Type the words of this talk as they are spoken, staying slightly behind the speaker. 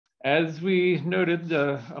As we noted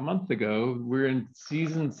a month ago, we're in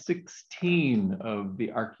season 16 of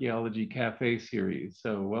the Archaeology Cafe series.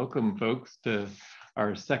 So welcome, folks, to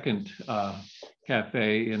our second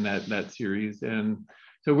cafe in that series. And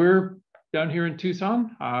so we're down here in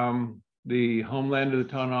Tucson, the homeland of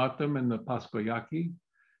the Tohono and the Pascoyaqui.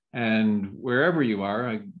 And wherever you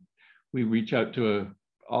are, we reach out to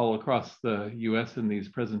all across the US in these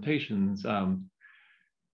presentations.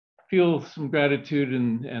 Feel some gratitude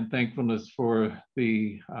and thankfulness for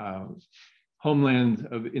the homeland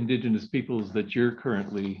of Indigenous peoples that you're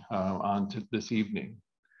currently on to this evening.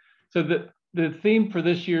 So the theme for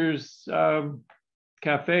this year's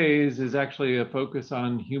cafes is actually a focus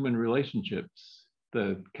on human relationships.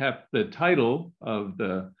 The title of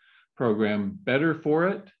the program, Better For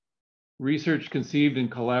It, Research Conceived in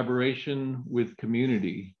Collaboration with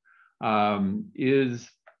Community, is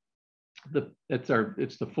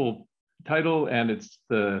it's the full title, and it's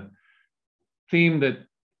the theme that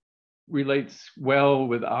relates well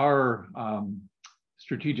with our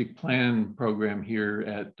strategic plan program here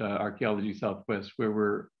at Archaeology Southwest, where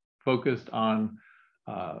we're focused on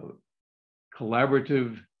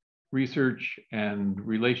collaborative research and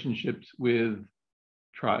relationships with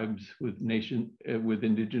tribes, with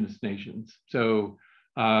indigenous nations. So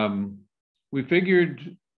we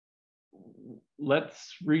figured,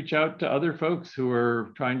 let's reach out to other folks who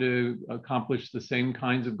are trying to accomplish the same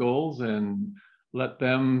kinds of goals and let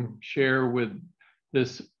them share with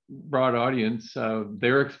this broad audience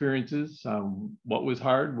their experiences, what was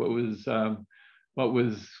hard, what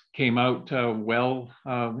came out well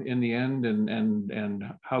in the end, and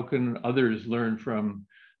how can others learn from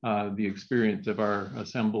the experience of our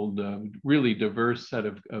assembled really diverse set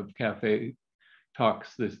of cafe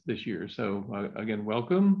talks this year. So again,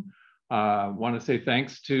 welcome. Want to say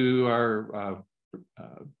thanks to our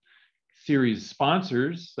series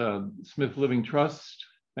sponsors, Smith Living Trust.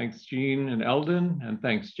 Thanks, Jean and Eldon, and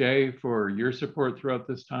thanks, Jay, for your support throughout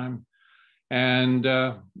this time. And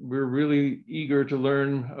we're really eager to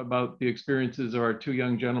learn about the experiences of our two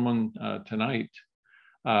young gentlemen tonight,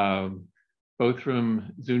 both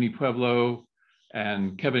from Zuni Pueblo,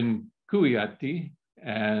 and Kevin Kuyati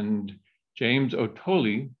and James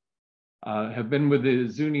Otoli, have been with the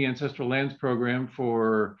Zuni Ancestral Lands Program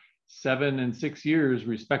for 7 and 6 years,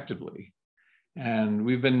 respectively. And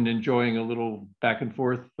we've been enjoying a little back and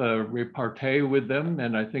forth repartee with them.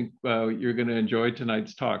 And I think you're going to enjoy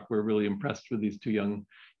tonight's talk. We're really impressed with these two young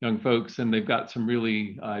folks, and they've got some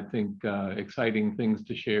really, I think, exciting things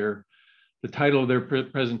to share. The title of their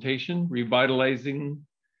presentation, Revitalizing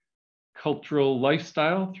Cultural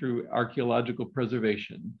Lifestyle Through Archaeological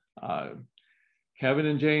Preservation. Kevin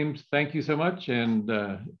and James, thank you so much, and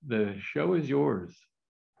the show is yours.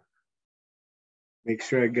 Make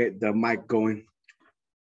sure I get the mic going.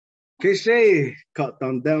 Kishay cut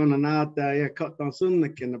on down and out there, cut on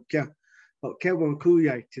Sunnikin of Kevin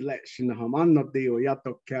Kuya election. I'm not the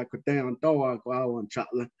Yato Kakutan Toa Guau and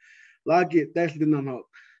Chatla. Like it, that's the no,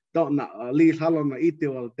 don't not leave Halon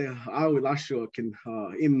Ito, I will assure can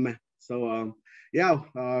im. So, yeah,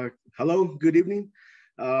 hello, good evening,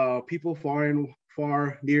 people far,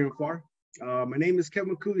 near and far. My name is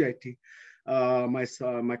Kevin Kuyati.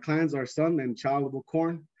 My clans are Son and Child of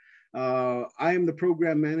Corn. I am the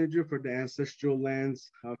program manager for the Ancestral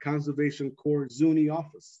Lands Conservation Corps Zuni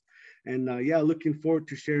office. And yeah, looking forward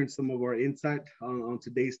to sharing some of our insight on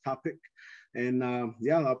today's topic. And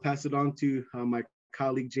yeah, I'll pass it on to my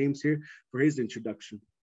colleague James here for his introduction.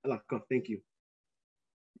 Thank you.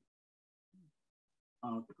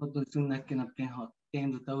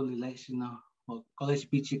 College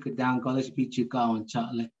Beach down, College Beach on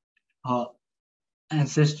Charlie.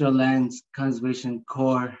 Ancestral Lands Conservation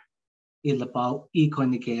Corps ilapau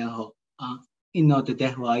ikonikea ho ino te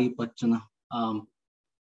tehwai pachuna.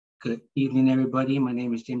 Good evening, everybody. My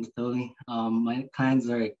name is James Doley. My clans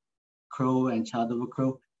are Crow and Child of a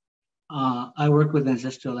Crow. I work with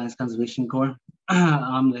Ancestral Lands Conservation Corps.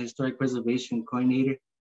 I'm the Historic Preservation Coordinator,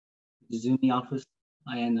 the Zuni office,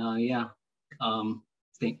 and yeah,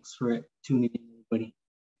 thanks for tuning in, everybody.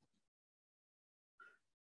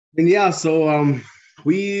 And yeah, so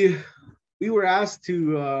we were asked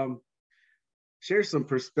to share some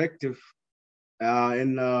perspective,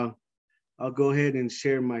 and I'll go ahead and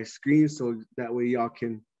share my screen so that way y'all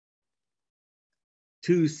can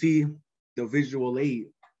too see the visual aid.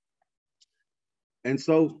 And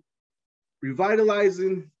so,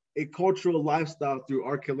 revitalizing a cultural lifestyle through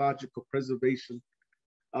archaeological preservation.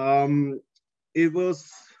 It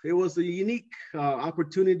was a unique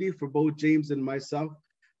opportunity for both James and myself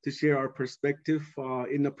to share our perspective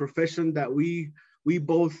in a profession that we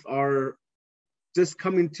both are just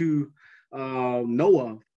coming to know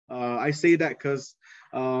of. I say that because,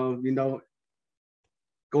 you know,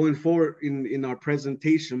 going forward in our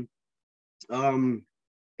presentation, the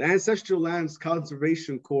Ancestral Lands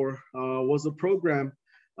Conservation Corps was a program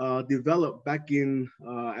developed back in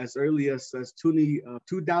as early as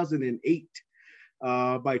 2008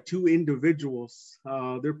 by two individuals.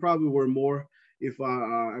 There probably were more if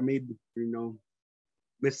I made, you know,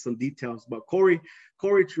 missed some details, but Corey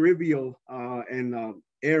Trivio and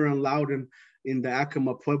Aaron Loudon in the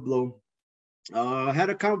Acoma Pueblo had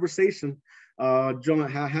a conversation.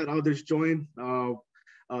 Had others join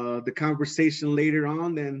the conversation later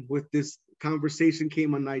on, and with this conversation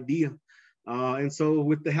came an idea. And so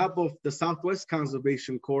with the help of the Southwest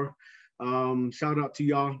Conservation Corps, shout out to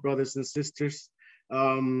y'all, brothers and sisters.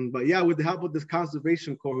 But yeah, with the help of the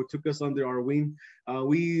Conservation Corps who took us under our wing,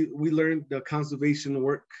 we learned the conservation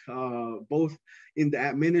work, both in the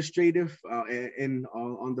administrative and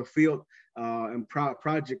on the field and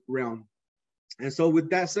project realm. And so with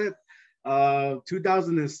that said,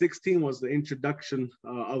 2016 was the introduction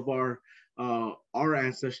of our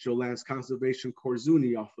Ancestral Lands Conservation Corps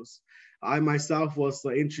Zuni office. I myself was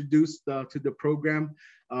introduced to the program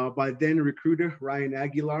by then recruiter Ryan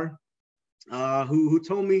Aguilar, who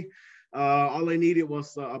told me all I needed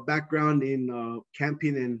was a background in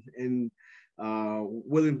camping and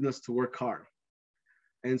willingness to work hard.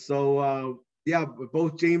 And so, yeah,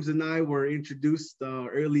 both James and I were introduced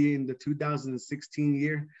early in the 2016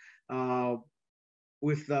 year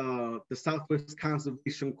with the Southwest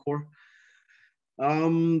Conservation Corps.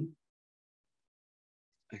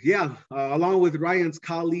 Yeah, along with Ryan's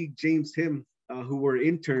colleague, James Him, who were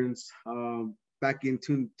interns back in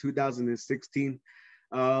 2016,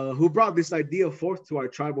 who brought this idea forth to our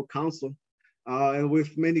tribal council. And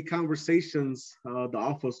with many conversations, the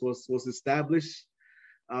office was established.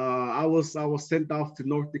 I was sent off to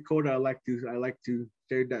North Dakota. I like to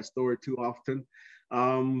share that story too often,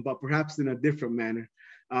 but perhaps in a different manner.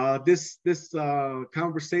 This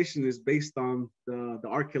conversation is based on the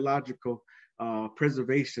archaeological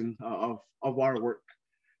preservation of our work.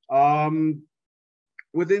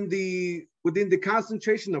 Within the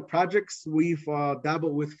concentration of projects, we've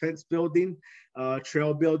dabbled with fence building,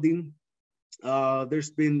 trail building.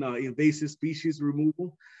 There's been invasive species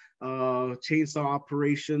removal, chainsaw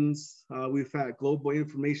operations. We've had global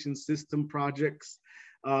information system projects,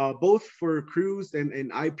 both for crews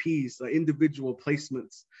and IPs, individual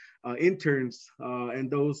placements, interns,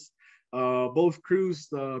 and those both crews,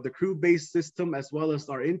 the crew-based system as well as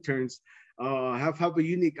our interns have a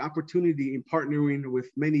unique opportunity in partnering with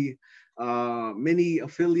many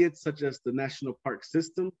affiliates such as the National Park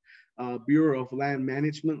System, Bureau of Land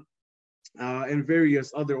Management, and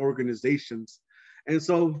various other organizations. And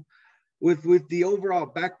so with the overall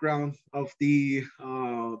background of the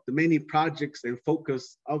many projects and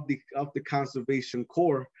focus of the Conservation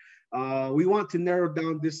Corps, we want to narrow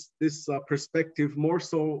down this perspective more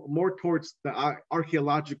towards the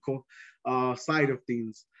archaeological side of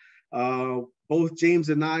things. Both James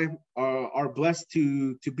and I are blessed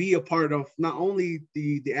to be a part of not only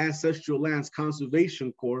the Ancestral Lands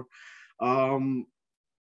Conservation Corps,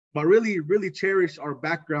 but really cherish our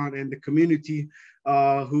background and the community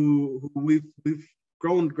who we've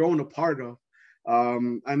grown a part of.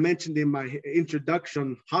 I mentioned in my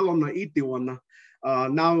introduction, Halona Itiwana,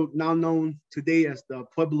 now known today as the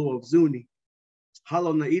Pueblo of Zuni.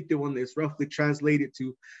 Halona Itiwana is roughly translated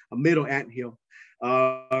to a middle anthill.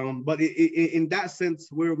 But in that sense,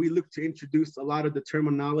 where we look to introduce a lot of the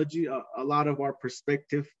terminology, a lot of our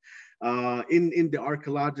perspective in the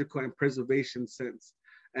archaeological and preservation sense.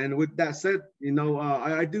 And with that said, you know,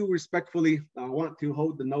 I do respectfully want to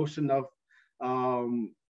hold the notion of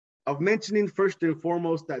mentioning first and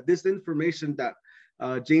foremost that this information that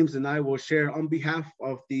James and I will share on behalf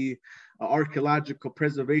of the archaeological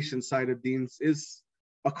preservation side of things is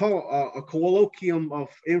a colloquium of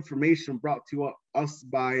information brought to us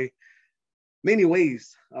by many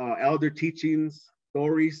ways, elder teachings,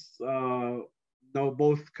 stories,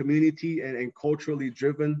 both community and culturally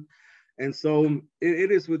driven. And so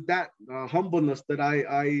it is with that humbleness that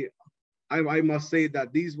I must say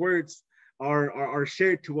that these words are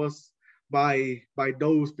shared to us by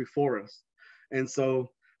those before us. And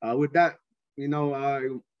so with that, you know, I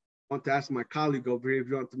want to ask my colleague over here if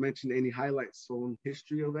you want to mention any highlights on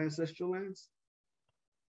history of ancestral lands.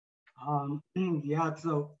 Yeah,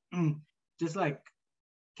 so just like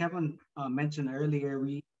Kevin mentioned earlier,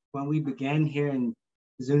 when we began here in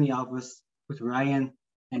Zuni office with Ryan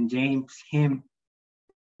and James,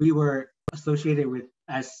 we were associated with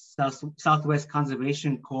as Southwest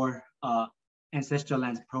Conservation Corps Ancestral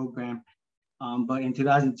Lands Program. But in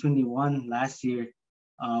 2021, last year,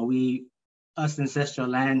 us Ancestral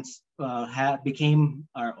Lands became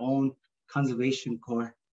our own conservation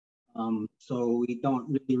corps. So we don't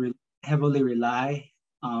really heavily rely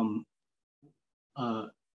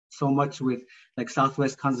so much with like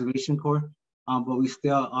Southwest Conservation Corps, but we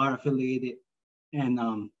still are affiliated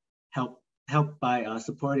and helped by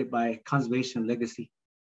supported by Conservation Legacy.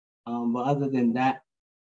 But other than that,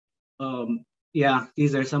 yeah,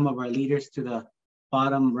 these are some of our leaders to the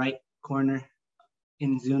bottom right corner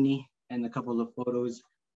in Zuni, and a couple of photos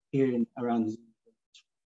here and around Zuni.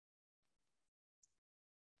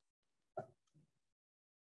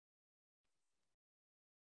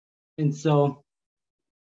 And so,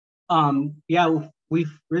 yeah,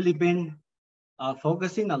 we've really been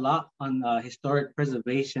focusing a lot on historic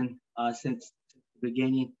preservation since the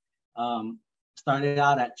beginning. Started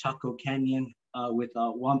out at Chaco Canyon with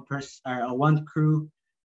one crew.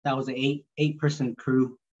 That was an eight-person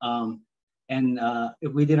crew. And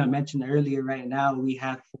if we didn't mention earlier, right now we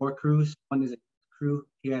have 4 crews. One is a crew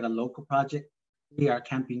here at a local project. We are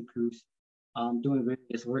camping crews doing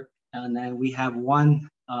various work. And then we have one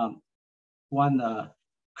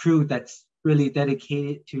crew that's really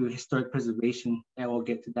dedicated to historic preservation, and we'll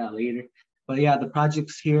get to that later. But yeah, the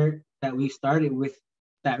projects here that we started with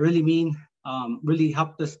that really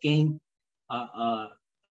helped us gain a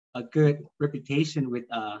good reputation with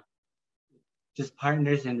just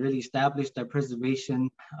partners and really established our preservation,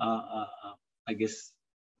 I guess,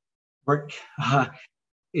 work.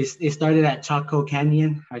 It started at Chaco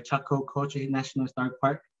Canyon, our Chaco Culture National Historic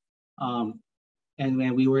Park. And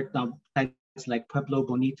when we worked on sites like Pueblo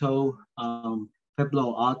Bonito,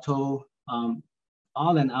 Pueblo Alto,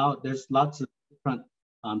 all in out, there's lots of different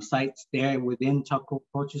sites there within Chaco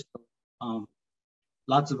Culture. So,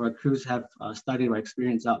 lots of our crews have started our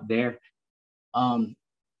experience out there. And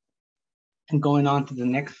going on to the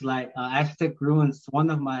next slide, Aztec Ruins, one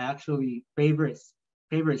of my actually favorite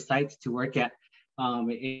sites to work at.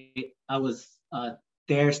 I was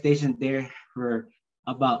stationed there for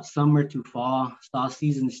about summer to fall, saw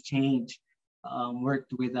seasons change,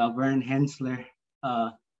 worked with Vern Hensler.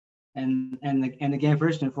 And again,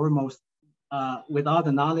 first and foremost, with all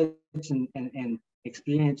the knowledge and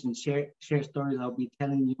experience and share stories I'll be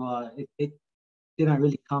telling you, it didn't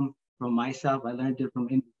really come from myself. I learned it from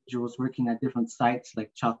individuals working at different sites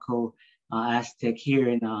like Chaco, Aztec here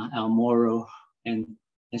in El Moro. And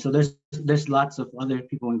so there's lots of other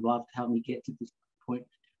people involved to help me get to this point.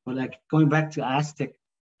 But like going back to Aztec,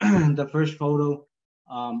 the first photo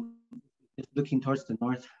is looking towards the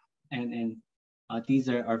north. And these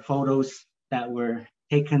are our photos that were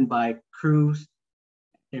taken by crews,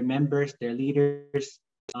 their members, their leaders,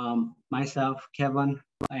 myself, Kevin,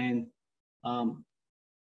 and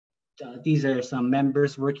these are some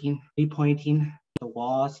members working, repointing the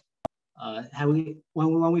walls.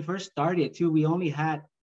 When we first started too, we only had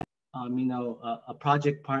a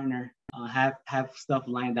project partner have stuff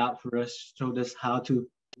lined out for us, showed us how to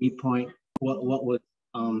repoint what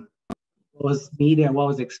was needed and what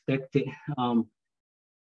was expected,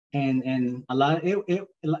 and a lot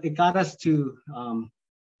it got us to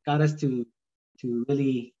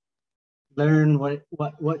really learn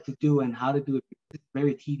what to do and how to do it. It's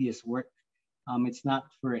very tedious work. It's not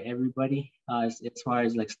for everybody as far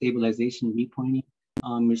as like stabilization, repointing.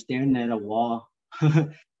 You're staring at a wall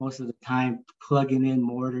most of the time, plugging in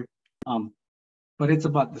mortar. But it's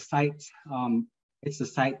about the sites. It's the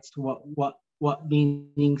sites, what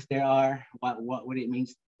meanings there are, what it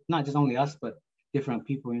means. Not just only us, but different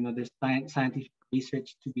people. There's scientific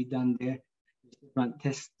research to be done there. There's different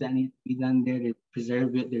tests that need to be done there to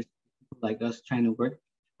preserve it. There's people like us trying to work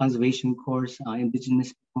conservation course,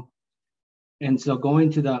 indigenous people. And so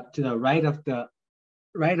going to the right of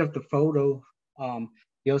the photo,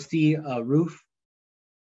 you'll see a roof,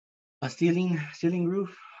 a ceiling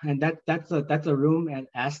roof, and that's a room at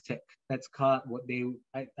Aztec. That's called what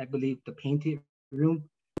I believe the painted room,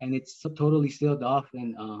 and it's totally sealed off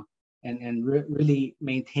and really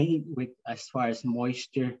maintained with as far as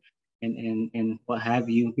moisture and what have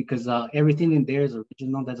you, because everything in there is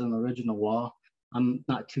original. That's an original wall. I'm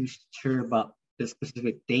not too sure about the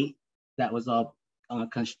specific date that was all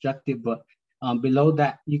constructed, but below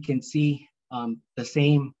that you can see the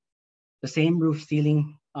same roof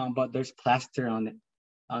ceiling, but there's plaster on it.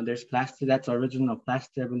 There's plaster, that's original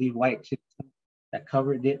plaster, I believe, white gypsum that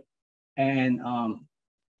covered it, and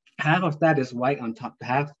half of that is white on top.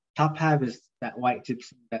 The top half is that white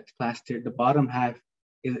gypsum that's plastered. The bottom half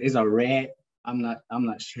is a red. I'm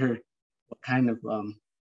not sure what kind of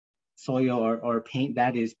soil or paint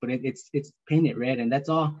that is, but it's painted red, and that's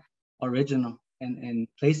all original. and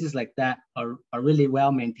places like that are really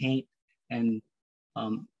well maintained. And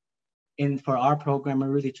for our program, we're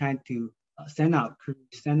really trying to send out crews,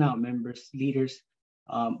 send out members, leaders,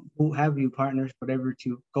 who have you partners, whatever,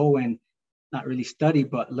 to go and not really study,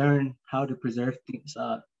 but learn how to preserve things,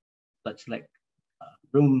 such like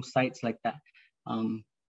room sites like that.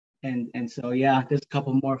 And so, yeah, there's a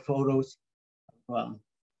couple more photos of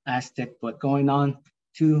Aztec, but going on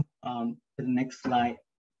to the next slide.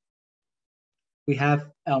 We have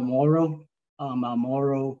El Morro. El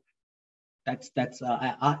Morro, that's at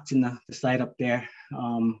Atina, the site up there.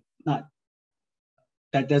 Not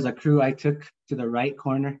that there's a crew I took to the right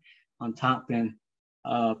corner on top, and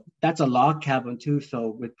that's a log cabin too. So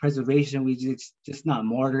with preservation, we just not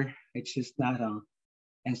mortar. It's just not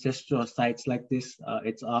ancestral sites like this.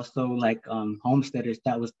 It's also like homesteaders.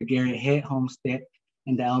 That was the Garrett Head homestead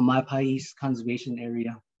in the El My Pais conservation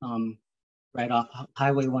area, right off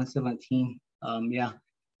Highway 117. Yeah,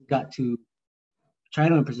 got to try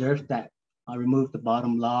to preserve that, remove the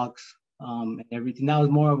bottom logs and everything. That was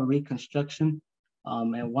more of a reconstruction,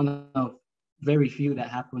 and one of very few that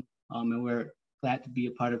happened, and we're glad to be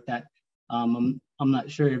a part of that. I'm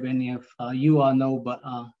not sure if any of you all know, but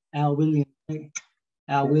Al Williams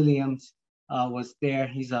was there.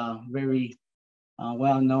 He's a very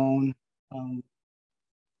well-known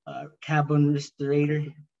cabin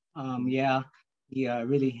restorator. Yeah, he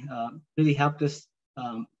really helped us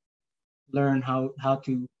learn how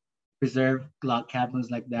to preserve log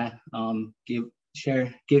cabins like that.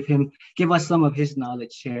 Give us some of his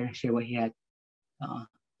knowledge, share what he had,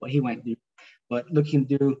 what he went through. But looking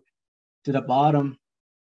through to the bottom,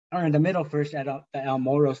 or in the middle first at the El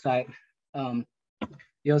Morro site,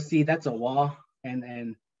 you'll see that's a wall,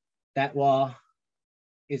 and that wall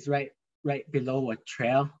is right below a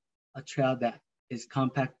trail that is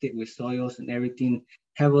compacted with soils and everything,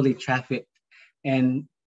 heavily trafficked. And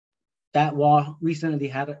that wall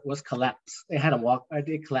recently was collapsed. It had a wall, it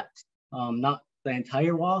did collapse. Not the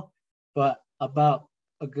entire wall, but about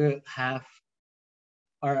a good half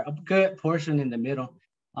or a good portion in the middle.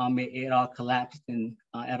 It all collapsed. And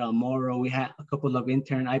at El Morro, we had a couple of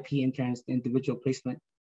IP interns, individual placement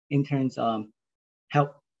interns,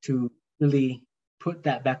 help to really put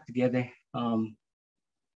that back together. And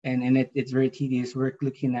it's very tedious work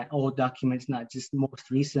looking at old documents, not just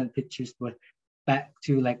most recent pictures, but back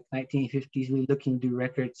to like 1950s, really looking through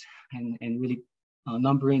records and really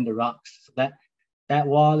numbering the rocks. So that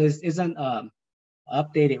wall isn't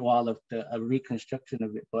updated wall of the reconstruction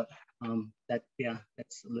of it, but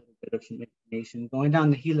that's a little bit of some information. Going down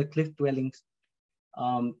the Gila Cliff Dwellings,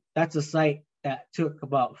 that's a site that took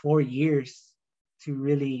about 4 years to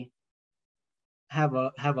really have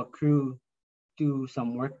a crew do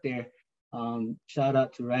some work there. Shout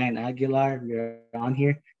out to Ryan Aguilar, we're on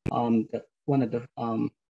here. One of the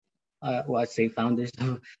I'd say founders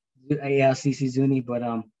of CC Zuni, but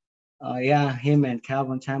yeah, him and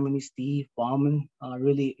Calvin Chamonix, Steve Bauman,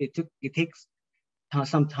 really it takes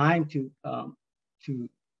some time to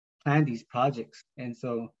plan these projects. And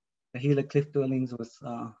so the Gila Cliff Dwellings was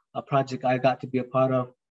a project I got to be a part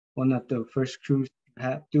of, one of the first crews to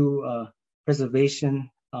have do a preservation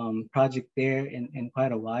project there in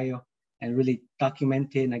quite a while, and really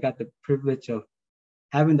documented. And I got the privilege of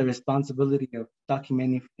having the responsibility of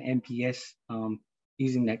documenting NPS,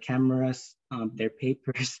 using their cameras, their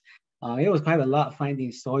papers. It was quite a lot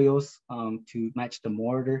finding soils to match the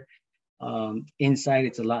mortar. Inside,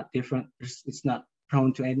 it's a lot different. It's not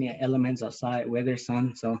prone to any elements outside, weather,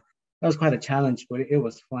 sun. So that was quite a challenge, but it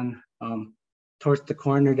was fun. Towards the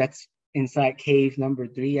corner, that's inside cave number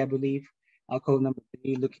 3, I believe. Alcove number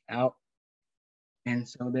 3, looking out. And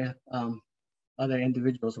so there other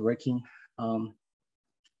individuals working.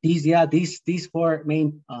 These 4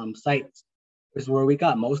 main sites is where we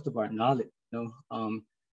got most of our knowledge.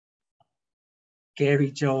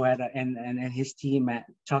 Gary Joe and his team at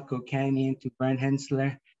Chaco Canyon, to Brian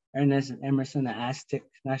Hensler, Ernest and Emerson at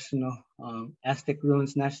Aztec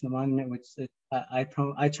Ruins National Monument, which I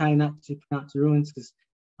try not to pronounce ruins because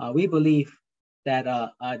we believe that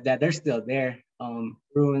they're still there.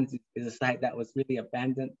 Ruins is a site that was really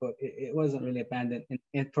abandoned, but it wasn't really abandoned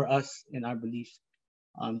and for us in our beliefs.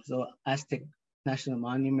 So Aztec National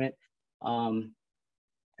Monument, El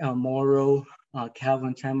Morro,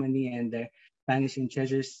 Calvin Chamonix and their Vanishing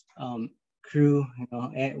Treasures crew,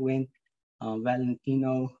 Edwin,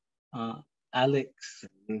 Valentino, Alex,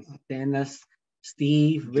 Dennis,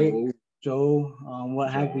 Steve, Rick, Joe,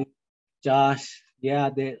 what have you, Josh. Yeah,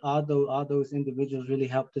 all those individuals really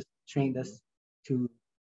helped us, trained us to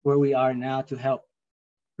where we are now, to help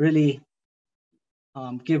really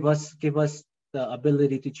give us the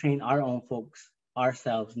ability to train our own folks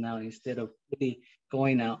ourselves now instead of really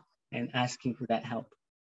going out and asking for that help.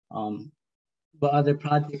 But other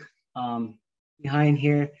projects behind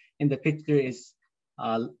here in the picture is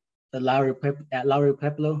the Lowry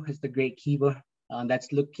Pueblo is the Great Kiva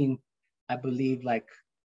that's looking, I believe, like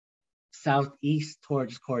southeast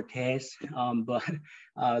towards Cortez, but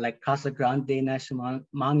like Casa Grande National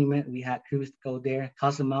Monument, we had crews go there.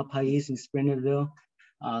 Casa Malpais in Sprinterville,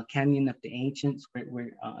 Canyon of the Ancients,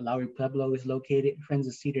 where Lowry Pueblo is located. Friends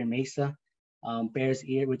of Cedar Mesa, Bears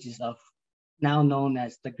Ear, which is now known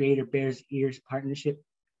as the Greater Bears Ears Partnership.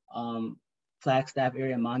 Flagstaff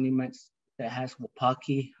area monuments that has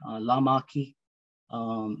Wapaki, Lamaki,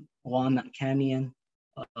 Walnut Canyon,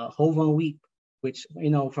 Hovan Weep, which, you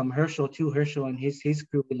know, from Herschel and his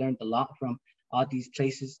crew, we learned a lot from all these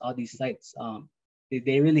places, all these sites.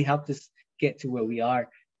 They really helped us get to where we are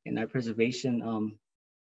in our preservation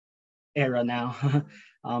era now.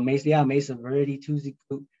 Mesa Verde, Tuesday,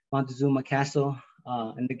 Montezuma Castle,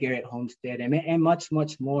 and the Garrett Homestead, and much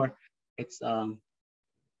more. It's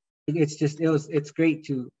great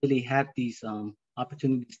to really have these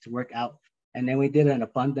opportunities to work out, and then we did an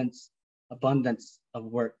abundance of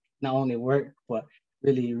work, not only work but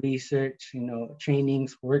really research, you know,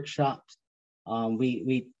 trainings, workshops.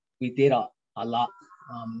 We did a lot,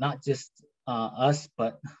 not just us,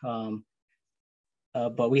 but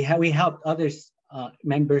we helped others,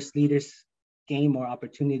 members, leaders gain more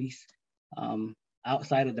opportunities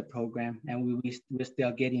outside of the program, and we're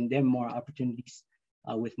still getting them more opportunities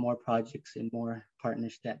with more projects and more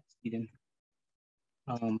partners that see them.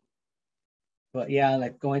 But yeah,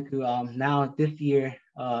 like going to now this year,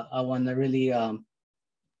 I want to really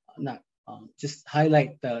just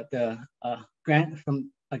highlight the grant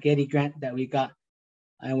from a Getty grant that we got,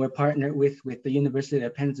 and we're partnered with the University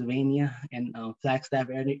of Pennsylvania and Flagstaff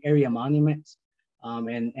area monuments,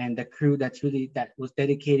 and the crew that was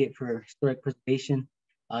dedicated for historic preservation.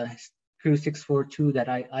 Crew 642 that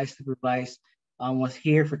I supervised was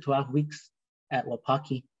here for 12 weeks at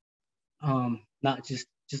Wapaki, not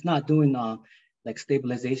not doing like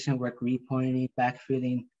stabilization work, repointing,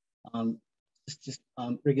 backfilling, just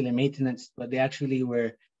regular maintenance, but they actually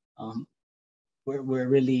were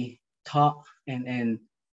really taught and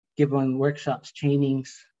given workshops,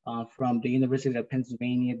 trainings from the University of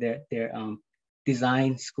Pennsylvania, their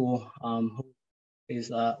design school, who is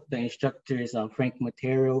the instructor is Frank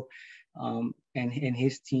Matero, and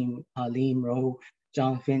his team, Liam Rowe,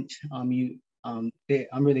 John Finch. I'm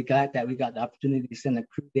really glad that we got the opportunity to send a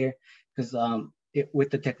crew there, because with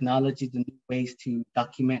the technology, the new ways to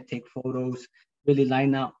document, take photos, really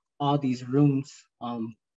line out all these rooms,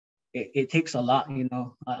 it takes a lot. You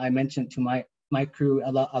know, I mentioned to my crew,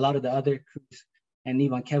 a lot of the other crews, and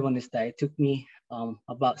even Kevin, is that it took me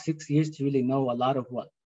about 6 years to really know a lot of what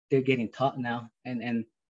they're getting taught now, and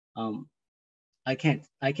I can't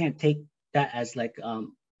take that as like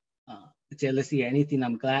jealousy or anything.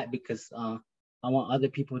 I'm glad, because I want other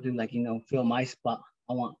people to, like, you know, fill my spot.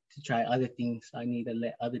 I want to try other things. I need to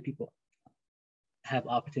let other people have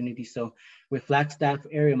opportunities. So with Flagstaff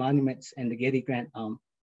area monuments and the Getty grant,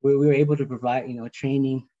 we were able to provide, you know,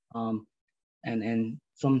 training and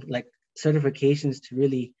some like certifications to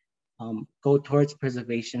really go towards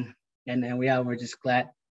preservation. And we're just glad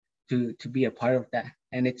to be a part of that.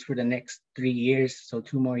 And it's for the next 3 years, so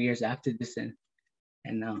 2 more years after this. And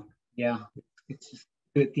yeah, it's just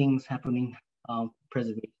good things happening,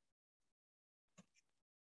 preservation.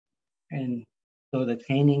 And so the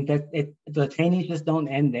trainings just don't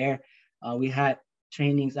end there. We had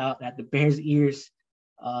trainings out at the Bears Ears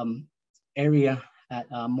area, at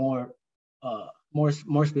more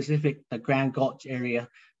specific, the Grand Gulch area,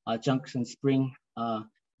 Junction Spring.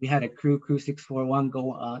 We had a crew 641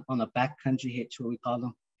 go on a backcountry hitch, what we call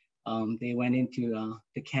them. They went into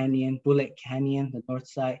the canyon, Bullet Canyon, the north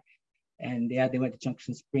side, and they went to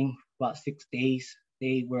Junction Spring for about 6 days.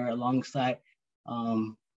 They were alongside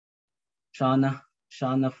Shauna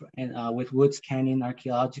and with Woods Canyon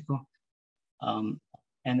Archeological,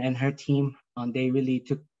 and her team. They really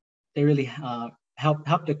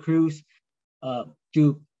helped the crews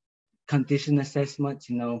do condition assessments,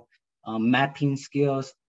 you know, mapping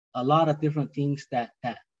skills, a lot of different things that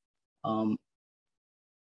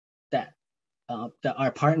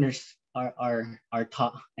our partners are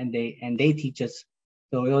taught, and they teach us.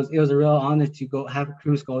 So it was a real honor to go have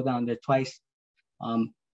crews go down there twice.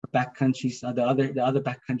 Backcountries, the other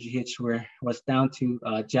backcountry hitch was down to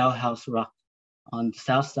Jailhouse Rock on the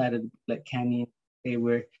south side of the Bullet Canyon. They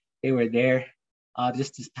were there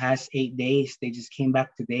just this past 8 days. They just came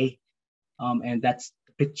back today, and that's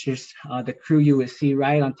pictures. The crew you would see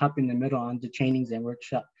right on top in the middle on the trainings and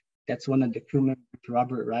workshop. That's one of the crew members,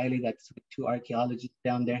 Robert Riley. That's with 2 archaeologists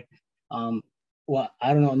down there. Well,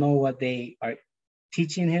 I don't know what they are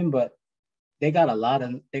teaching him, but they got a lot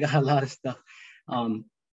of stuff.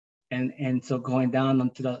 And so going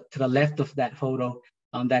down to the left of that photo,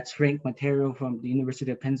 that's Frank Matero from the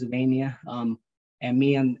University of Pennsylvania, and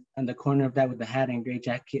me on the corner of that with the hat and gray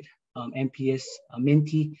jacket, MPS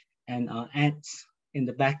Minty, and Ants in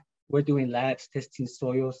the back. We're doing labs testing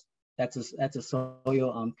soils. That's a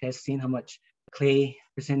soil test, seeing how much clay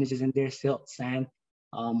percentages in there, silt, sand.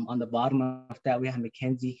 On the bottom of that, we have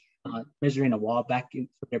Mackenzie measuring a wall back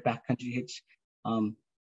for their backcountry hitch.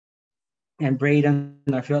 And Braden,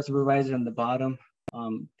 our field supervisor, on the bottom,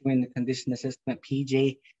 doing the condition assessment.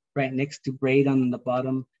 PJ right next to Braden on the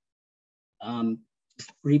bottom,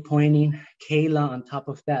 just repointing. Kayla on top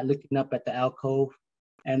of that, looking up at the alcove.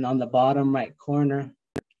 And on the bottom right corner,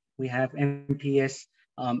 we have MPS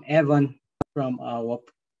Evan from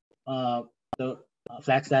the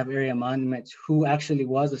Flagstaff area monuments, who actually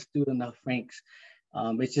was a student of Frank's.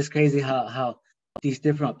 It's just crazy how these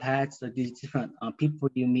different paths or these different people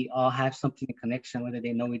you meet all have something in connection, whether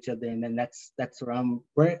they know each other. And then that's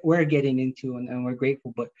where we're getting into, and we're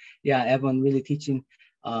grateful. But yeah, Evan really teaching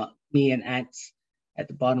me and Ants at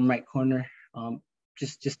the bottom right corner,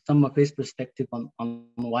 just some of his perspective on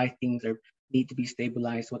why things need to be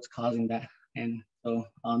stabilized, what's causing that. And so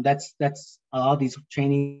that's all these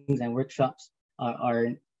trainings and workshops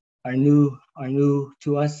are new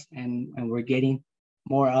to us, and we're getting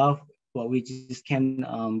more of. But we just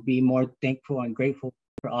can be more thankful and grateful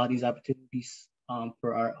for all these opportunities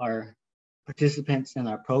for our participants in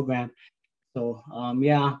our program. So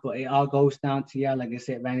yeah, but it all goes down to, yeah, like I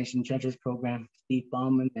said, Vanishing Treasures program, Steve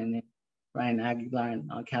Bauman, and then Ryan Aguilar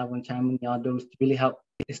and Calvin Chapman, all those to really help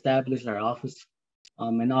establish our office.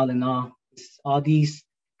 And all in all these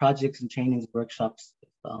projects and trainings, workshops,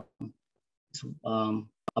 it's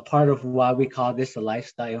a part of why we call this a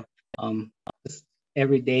lifestyle.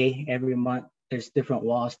 Every day, every month, there's different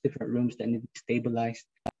walls, different rooms that need to be stabilized.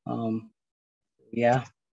 Yeah.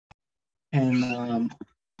 And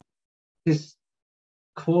this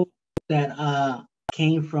quote that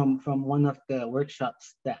came from one of the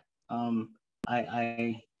workshops that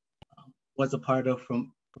I was a part of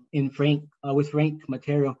with Frank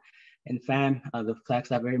Matero and FAM, the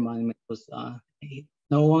Flagstaff Area Monument, was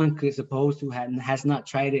no one could suppose who has not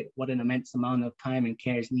tried it what an immense amount of time and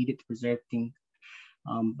care is needed to preserve things.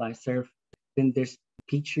 By Sir Flinders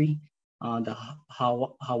Petrie, the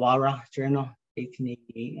Hawara Journal,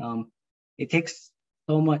 1888. It takes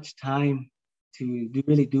so much time to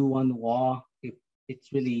really do one wall. If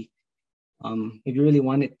it's really, if you really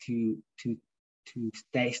want it to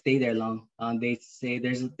stay there long, they say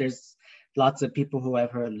there's lots of people who have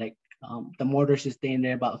heard like the mortar should stay in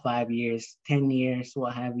there about 5 years, 10 years,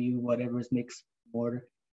 what have you, whatever is mixed mortar.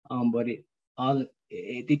 But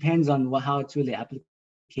it depends on how it's really applicated.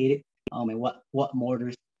 And what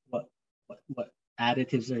mortars, what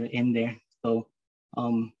additives are in there. So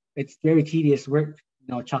it's very tedious work.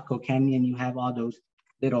 Chaco Canyon, you have all those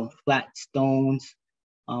little flat stones,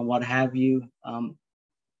 what have you,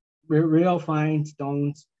 real fine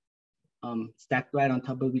stones stacked right on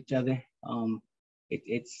top of each other.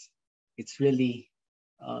 It's really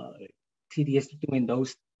tedious doing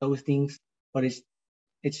those things, but it's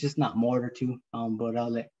just not mortar too. But I'll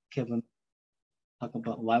let Kevin talk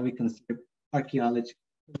about why we consider archaeology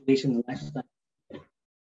preservation and lifestyle.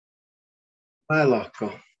 I like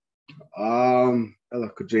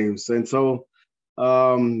James. And so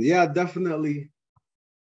yeah, definitely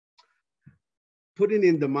putting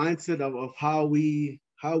in the mindset of how we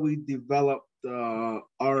developed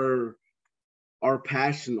our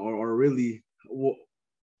passion, or really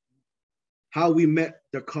how we met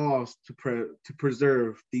the cause to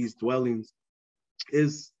preserve these dwellings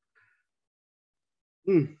is,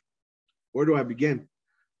 where do I begin?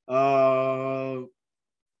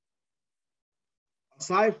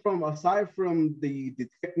 Aside from the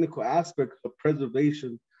technical aspects of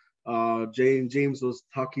preservation, James was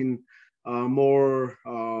talking more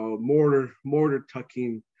mortar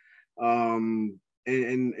tucking,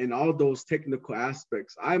 and all those technical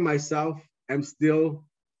aspects. I myself am still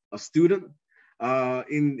a student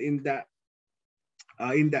in that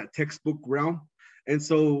textbook realm, and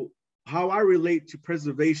so how I relate to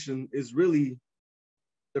preservation is really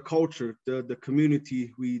the culture, the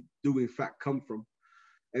community we do in fact come from.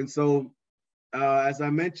 And so, as I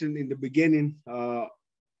mentioned in the beginning, a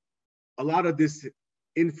lot of this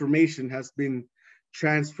information has been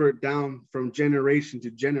transferred down from generation to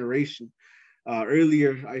generation.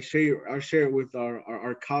 Earlier, I shared with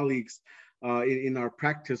our colleagues in our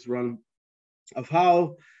practice run of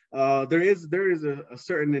how there is a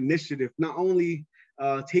certain initiative, not only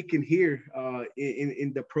taken here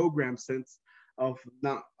in the program sense of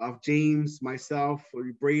James, myself,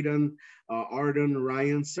 Braden, Arden,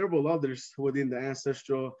 Ryan, several others within the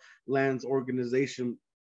Ancestral Lands organization,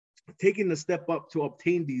 taking a step up to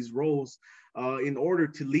obtain these roles in order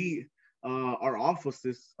to lead our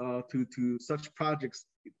offices to such projects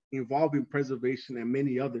involving preservation and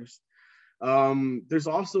many others. There's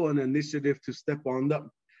also an initiative to step on up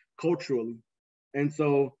culturally. And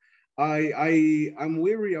so I'm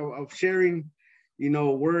weary of sharing,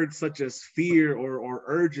 words such as fear or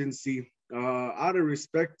urgency out of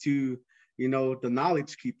respect to, the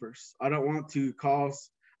knowledge keepers. I don't want to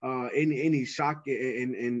cause any shock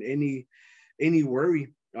and any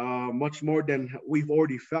worry, much more than we've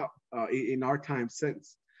already felt in our time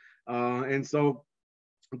since. And so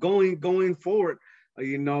going forward,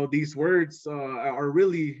 these words are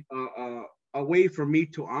really a way for me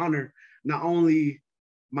to honor not only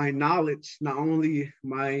my knowledge, not only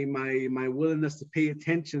my willingness to pay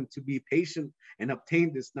attention, to be patient and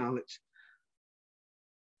obtain this knowledge,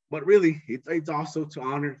 but really it's also to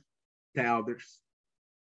honor the elders,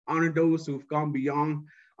 honor those who've gone beyond,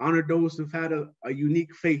 honor those who've had a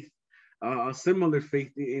unique faith, a similar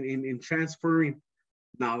faith in transferring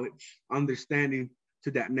knowledge, understanding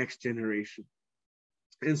to that next generation.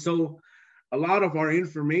 And so a lot of our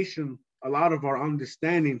information, a lot of our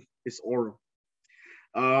understanding is oral.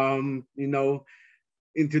 In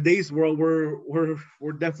today's world,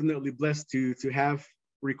 we're definitely blessed to have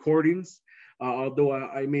recordings, although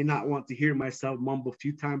I may not want to hear myself mumble a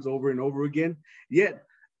few times over and over again, yet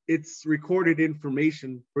it's recorded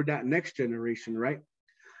information for that next generation, right?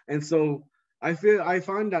 And so I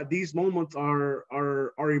find that these moments are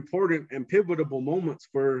important and pivotal moments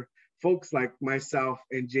for folks like myself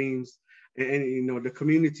and James and the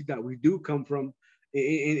community that we do come from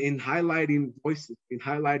in highlighting voices, in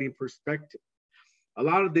highlighting perspective. A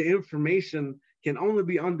lot of the information can only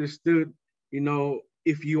be understood,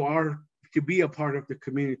 if you are to be a part of the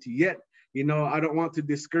community. Yet, I don't want to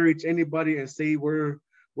discourage anybody and say we're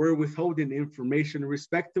withholding information.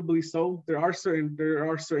 Respectably so, there are certain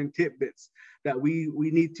tidbits that we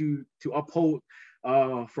need to uphold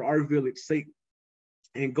for our village's sake.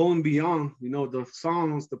 And going beyond, the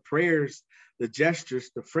songs, the prayers, the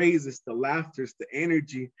gestures, the phrases, the laughters, the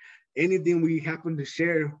energy, anything we happen to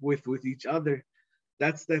share with each other,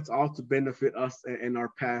 that's all to benefit us and our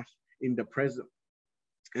path in the present.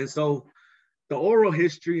 And so the oral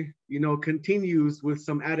history, continues with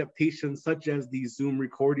some adaptations such as these Zoom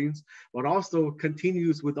recordings, but also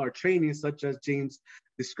continues with our training, such as James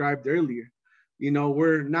described earlier.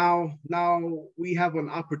 We're now we have an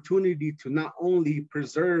opportunity to not only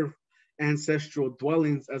preserve ancestral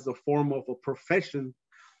dwellings as a form of a profession,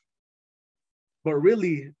 but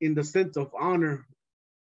really in the sense of honor.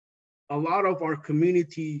 A lot of our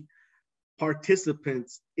community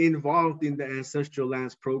participants involved in the Ancestral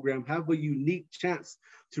Lands program have a unique chance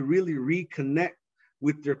to really reconnect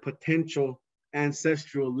with their potential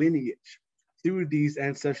ancestral lineage through these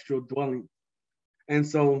ancestral dwellings. And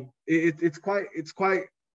so it's quite, I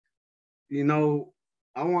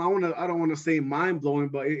don't want to say mind blowing,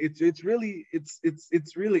 but it's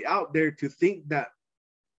really out there to think that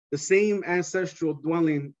the same ancestral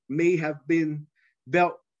dwelling may have been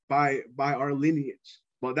built by our lineage.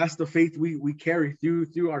 But that's the faith we carry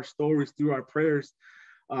through our stories, through our prayers,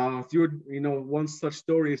 through, one such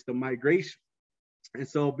story is the migration. And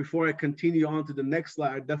so before I continue on to the next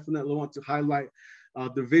slide, I definitely want to highlight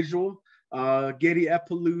the visual. Getty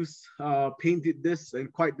Epalus painted this,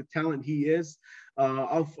 and quite the talent he is,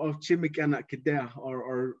 of Chimicanak Kedea,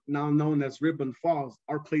 or now known as Ribbon Falls,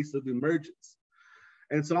 our place of emergence.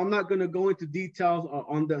 And so I'm not going to go into details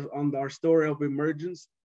on our story of emergence,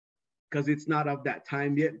 because it's not of that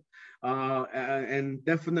time yet, and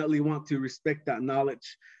definitely want to respect that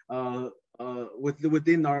knowledge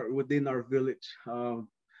within our village.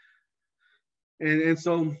 And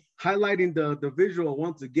so highlighting the visual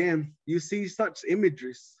once again, you see such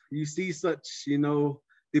images, you see such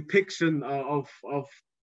depiction of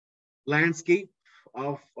landscape,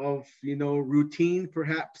 of routine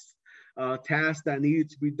perhaps, tasks that needed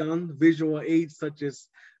to be done, visual aids such as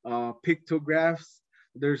pictographs.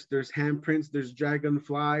 There's handprints, there's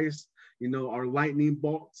dragonflies, our lightning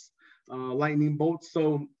bolts.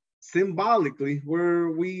 So symbolically,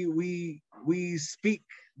 we speak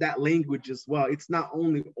that language as well. It's not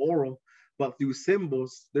only oral, but through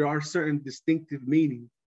symbols, there are certain distinctive meanings.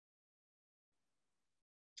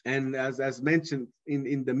 And as mentioned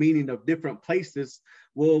in the meaning of different places,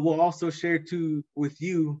 we'll also share too with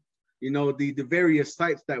you, the various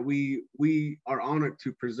sites that we are honored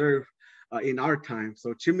to preserve in our time.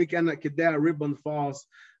 So Chimicanak Kedea Ribbon Falls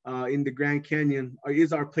in the Grand Canyon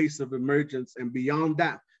is our place of emergence, and beyond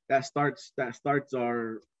that, that starts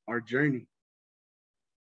our journey.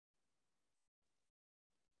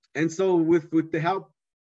 And so with the help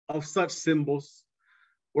of such symbols,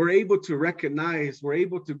 we're able to recognize, we're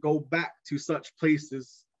able to go back to such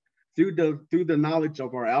places through the knowledge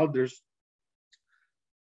of our elders.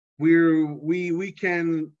 We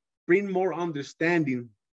can bring more understanding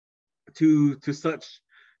to such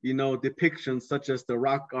depictions such as the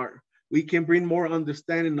rock art. We can bring more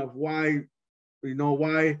understanding of why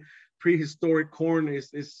prehistoric corn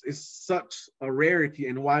is such a rarity,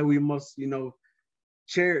 and why we must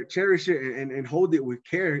cherish it and hold it with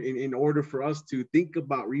care in order for us to think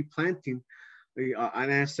about replanting an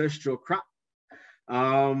ancestral crop.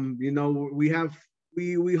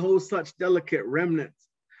 We hold such delicate remnants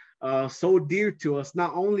so dear to us,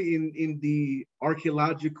 not only in the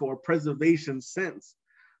archaeological or preservation sense,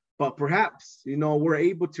 but perhaps we're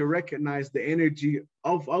able to recognize the energy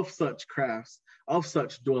of such crafts, of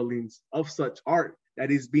such dwellings, of such art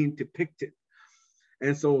that is being depicted.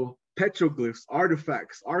 And so petroglyphs,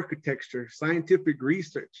 artifacts, architecture, scientific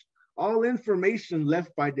research, all information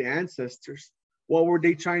left by the ancestors. What were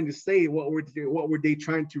they trying to say? What were they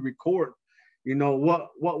trying to record?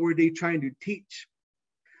 What were they trying to teach?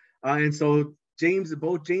 And so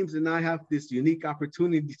both James and I have this unique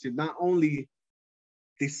opportunity to not only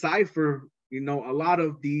decipher, a lot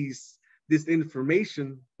of this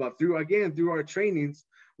information, but through our trainings,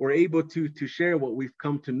 we're able to share what we've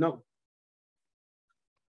come to know.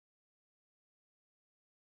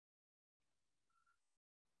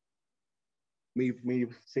 May you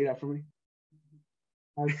say that for me?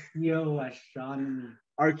 Archaeoastronomy.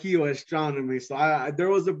 Archaeoastronomy. So there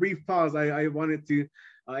was a brief pause. I wanted to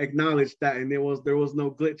acknowledge that, and there was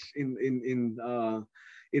no glitch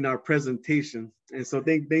in our presentation. And so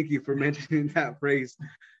thank you for mentioning that phrase.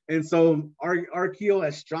 And so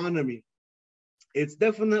archaeoastronomy, it's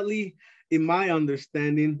definitely, in my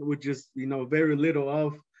understanding, which is very little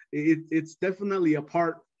of, it's definitely a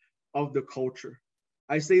part of the culture.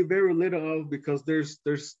 I say very little of because there's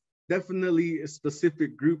definitely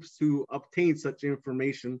specific groups who obtain such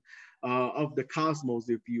information of the cosmos,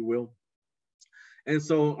 if you will. And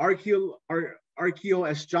so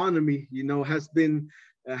archaeoastronomy,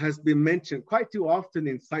 has been mentioned quite too often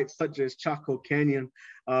in sites such as Chaco Canyon,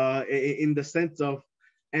 in the sense of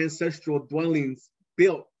ancestral dwellings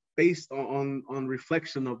built based on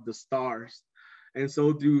reflection of the stars. And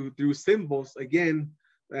so through symbols, again,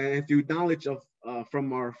 and through knowledge of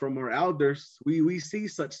from our elders, we see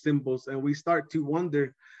such symbols, and we start to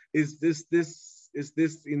wonder: is this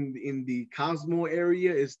in the Cosmo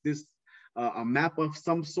area? Is this a map of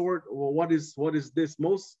some sort? Well, what is this?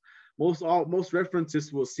 Most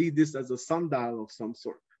references will see this as a sundial of some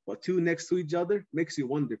sort, but two next to each other makes you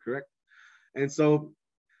wonder, correct? And so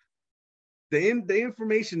the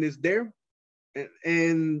information is there,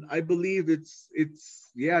 and I believe it's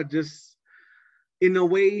just in a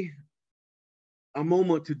way a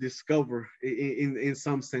moment to discover in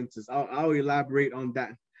some senses. I'll elaborate on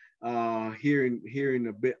that here in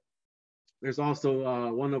a bit. There's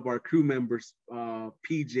also one of our crew members,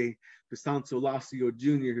 PJ Pisanto Lacio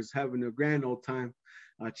Jr., who's having a grand old time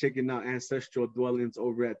checking out ancestral dwellings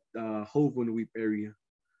over at Hovenweep area.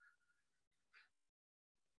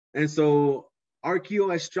 And so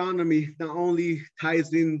archaeoastronomy not only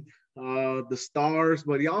ties in the stars,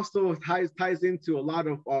 but it also ties into a lot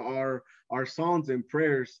of our songs and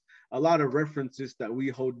prayers, a lot of references that we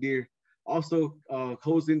hold dear. Also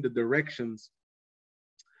goes into directions.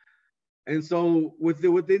 And so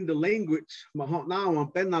within the language, I want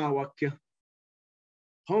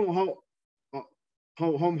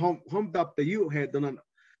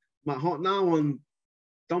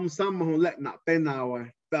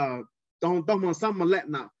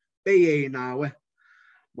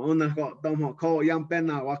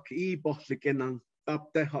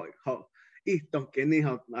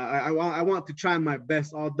to try my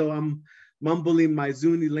best, although I'm mumbling my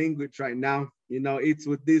Zuni language right now. It's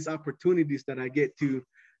with these opportunities that I get to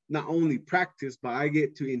not only practice, but I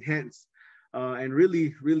get to enhance and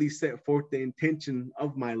really set forth the intention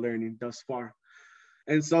of my learning thus far.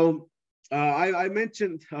 And so I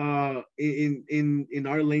mentioned in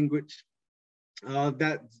our language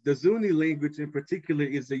that the Zuni language in particular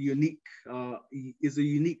is a unique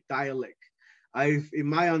dialect. In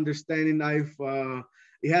my understanding,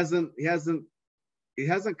 it it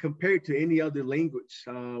hasn't compared to any other language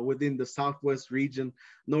within the Southwest region,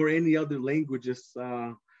 nor any other languages,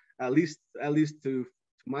 at least to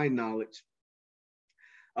my knowledge.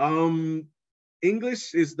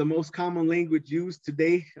 English is the most common language used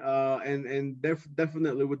today, and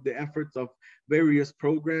definitely with the efforts of various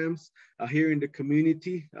programs here in the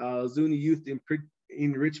community, Zuni Youth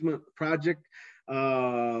Enrichment Project,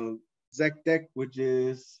 ZECTEC, which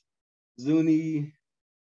is Zuni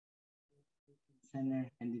Center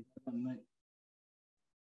and Development.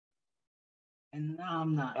 And now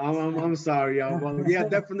I'm not. I'm sorry, y'all. Well, yeah,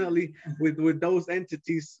 definitely with those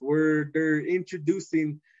entities where they're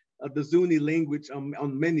introducing the Zuni language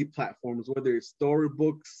on many platforms, whether it's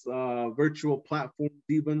storybooks, virtual platforms,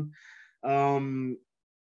 even.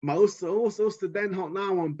 Also den hot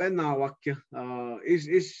now on Benawak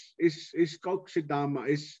is Kokshidama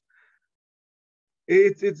is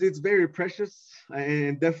it's very precious,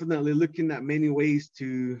 and definitely looking at many ways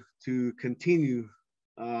to continue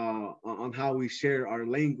on how we share our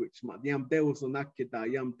language.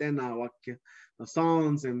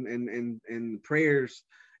 Songs and prayers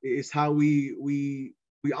is how we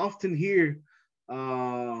often hear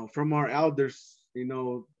from our elders, you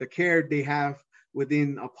know, the care they have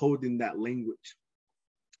within upholding that language.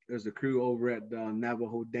 There's a crew over at the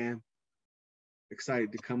Navajo Dam,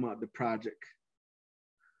 excited to come out the project.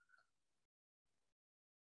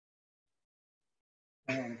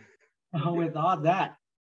 With all that,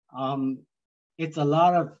 it's a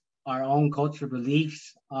lot of our own cultural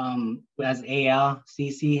beliefs as AL,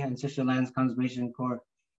 CC, and Ancestral Lands Conservation Corps.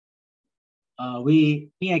 Me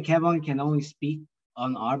and Kevin can only speak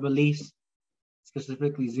on our beliefs,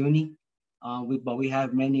 specifically Zuni. But we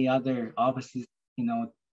have many other offices, you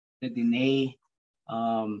know, the Dene,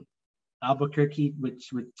 Albuquerque,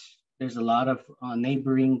 which there's a lot of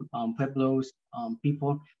neighboring pueblos,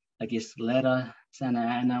 people like Isleta, Santa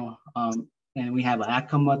Ana, and we have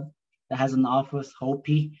Acoma that has an office,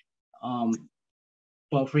 Hopi.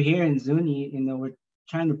 But for here in Zuni, you know, we're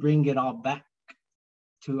trying to bring it all back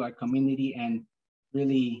to our community and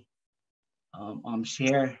really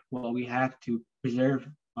share what we have to preserve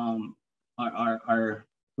our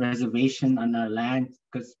reservation on our land,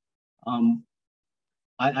 because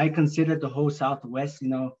I consider the whole Southwest, you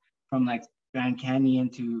know, from like Grand Canyon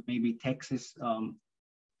to maybe Texas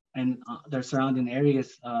and their surrounding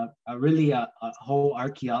areas are really a whole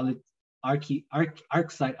archeological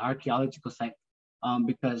site,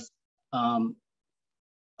 because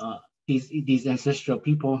these ancestral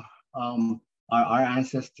people, our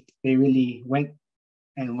ancestors, they really went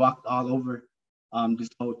and walked all over this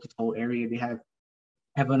whole area. They have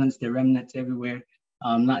evidence, the remnants everywhere,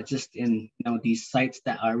 not just in, you know, these sites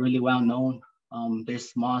that are really well known. There's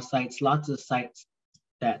small sites, lots of sites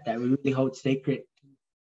that we really hold sacred.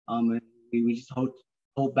 And we just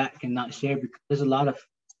hold back and not share, because there's a lot of,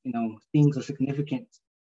 you know, things of significance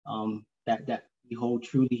that we hold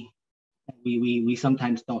truly. We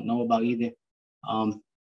sometimes don't know about either.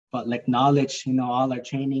 But like knowledge, you know, all our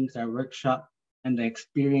trainings, our workshop, and the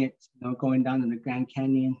experience, you know, going down in the Grand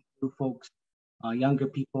Canyon, through folks, younger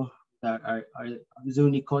people that are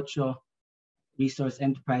Zuni Cultural Resource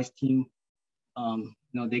Enterprise team. You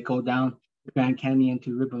know, they go down the Grand Canyon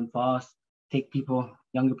to Ribbon Falls, take people,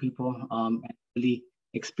 younger people, and really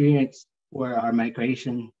experience where our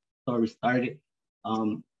migration story started.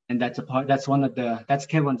 And that's that's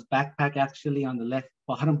Kevin's backpack, actually, on the left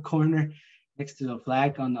bottom corner, next to the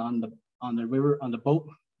flag on the river, on the boat,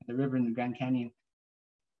 the river in the Grand Canyon.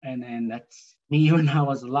 And that's me when I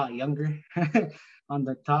was a lot younger on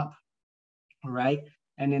the top right.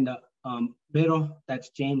 And in the middle, that's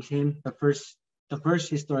James Him, the first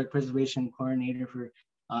historic preservation coordinator for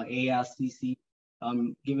ALCC,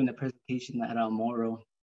 giving a presentation at El Moro.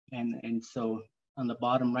 And so on the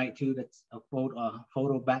bottom right too, that's a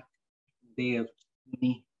photo back day of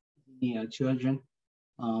me children.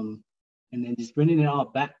 And then just bringing it all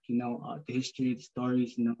back, you know, the history, the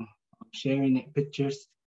stories, you know, sharing it, pictures.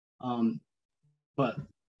 But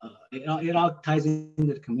it all ties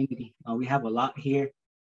into the community. We have a lot here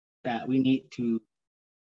that we need to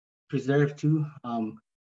preserve too.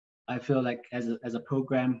 I feel like as a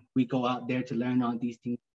program, we go out there to learn all these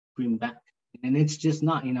things, bring back. And it's just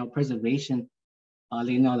not, you know, preservation,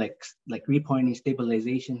 you know, like repointing,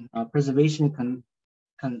 stabilization. Preservation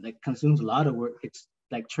consumes a lot of work. It's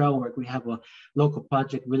like trail work. We have a local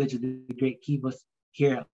project, Village of the Great Kibos,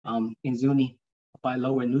 here in Zuni by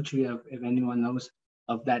Lower Nutria, if anyone knows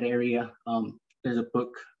of that area. There's a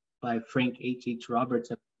book by Frank H.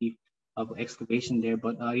 Roberts, I believe, of excavation there.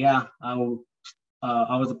 But yeah, I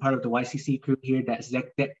was a part of the YCC crew here, that's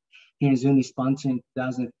ZECTEC here in Zuni, sponsoring in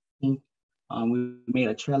 2015. We made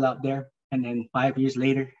a trail out there, and then 5 years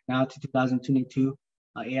later, now to 2022,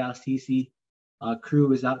 ALCC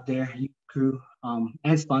crew is out there, youth crew,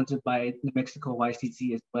 and sponsored by New Mexico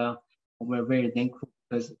YCC as well. We're very thankful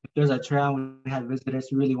because if there's a trail, we have visitors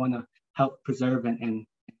who really want to help preserve and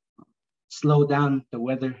slow down the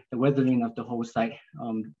weathering of the whole site.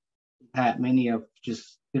 Had many of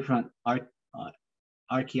just different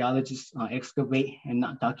archaeologists excavate and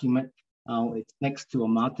not document. It's next to a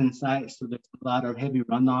mountainside, so there's a lot of heavy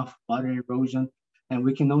runoff, water erosion, and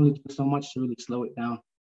we can only do so much to really slow it down.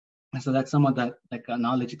 And so that's some of that like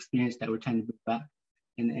knowledge experience that we're trying to bring back.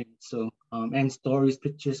 And so and stories,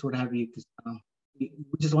 pictures, what have you, because we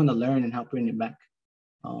just want to learn and help bring it back.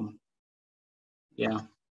 Yeah.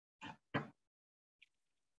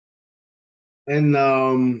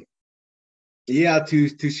 And yeah,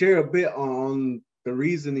 to share a bit on the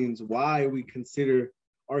reasonings why we consider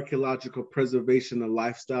archaeological preservation a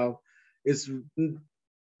lifestyle is,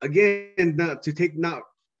 again, not to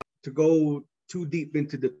go too deep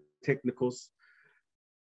into the technicals.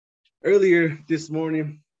 Earlier this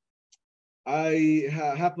morning, I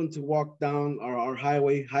happened to walk down our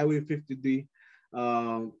highway 53,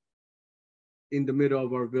 in the middle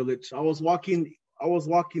of our village. I was walking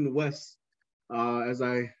west as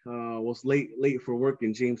I was late for work,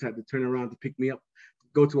 and James had to turn around to pick me up,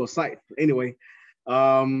 go to a site. Anyway,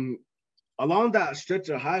 along that stretch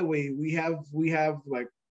of highway, we have like,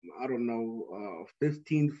 I don't know,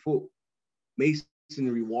 15-foot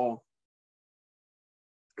masonry wall,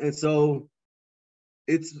 and so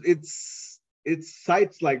it's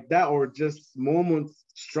sites like that, or just moments,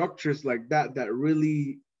 structures like that, that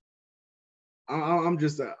really, I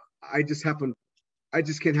just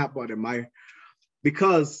can't help but admire,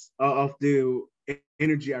 because of the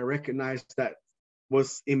energy I recognized that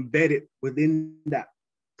was embedded within that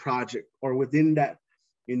project, or within that,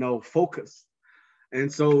 focus. And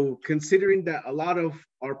so, considering that a lot of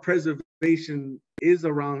our preservation is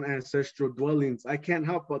around ancestral dwellings, I can't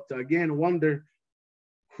help but to again wonder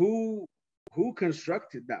who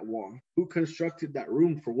constructed that wall, who constructed that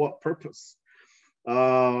room, for what purpose.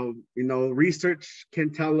 Research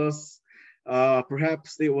can tell us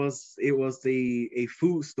perhaps it was a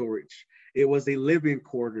food storage. It was a living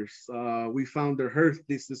quarters. We found their hearth.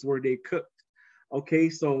 This is where they cooked. Okay,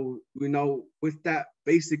 so with that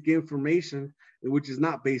basic information, which is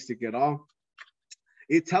not basic at all,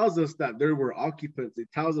 it tells us that there were occupants.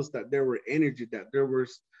 It tells us that there were energy, that there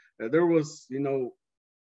was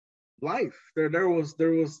life. There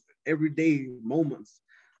was everyday moments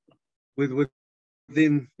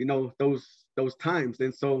within those times.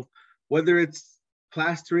 And so, whether it's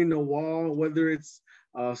plastering the wall, whether it's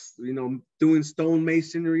doing stone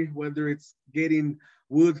masonry, whether it's getting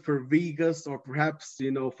wood for vigas, or perhaps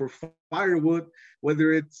for firewood,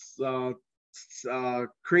 whether it's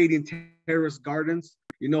creating terrace gardens,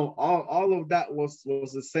 all of that was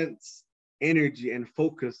a sense energy and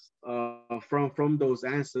focus from those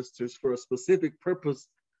ancestors for a specific purpose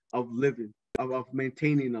of living, of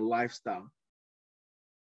maintaining a lifestyle.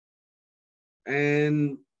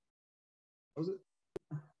 And what was it?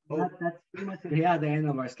 That's pretty much the end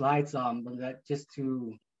of our slides. But that, just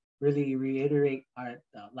to really reiterate our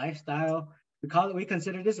lifestyle, we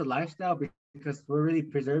consider this a lifestyle because we're really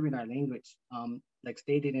preserving our language. Like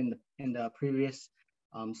stated in the previous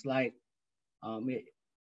slide,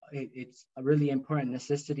 it's a really important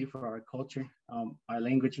necessity for our culture. Our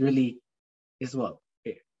language really is what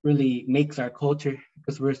it really makes our culture,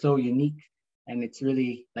 because we're so unique, and it's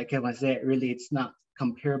really, like Kevin said, really it's not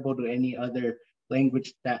comparable to any other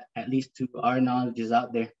language that, at least to our knowledge, is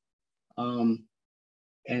out there.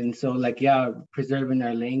 And so, preserving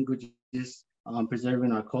our languages,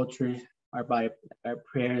 preserving our culture, our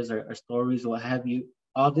prayers, our stories, what have you.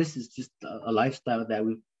 All this is just a lifestyle that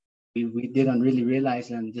we didn't really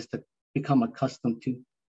realize, and just to become accustomed to.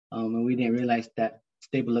 And we didn't realize that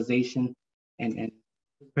stabilization and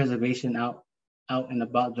preservation out and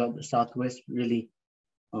about the Southwest really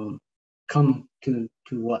come to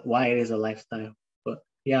why it is a lifestyle. But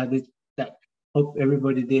yeah, that hope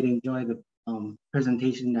everybody did enjoy the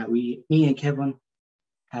presentation that me and Kevin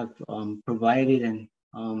have provided, and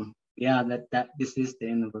that this is the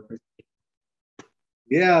end of our presentation.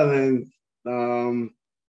 Yeah, then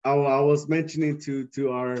I was mentioning to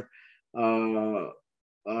our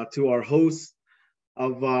host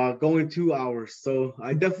of going 2 hours. So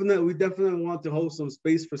we definitely want to hold some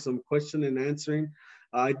space for some question and answering.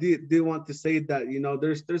 I did want to say that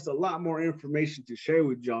there's a lot more information to share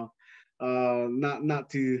with y'all. Not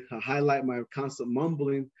to highlight my constant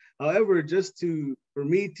mumbling. However, just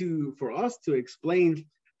for us to explain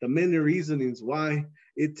the many reasonings why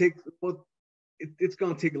it takes. Well, it's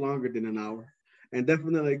going to take longer than an hour. And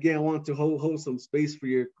definitely, again, I want to hold some space for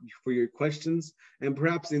your questions, and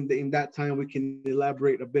perhaps in that time we can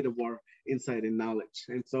elaborate a bit of our insight and knowledge.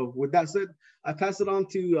 And so, with that said, I pass it on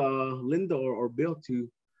to Linda or Bill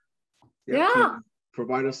to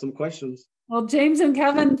provide us some questions. Well, James and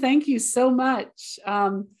Kevin, thank you so much.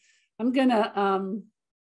 I'm gonna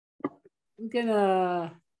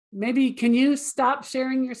maybe, can you stop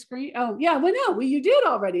sharing your screen? Oh yeah, well no, you did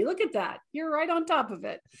already. Look at that. You're right on top of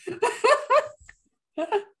it.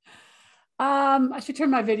 I should turn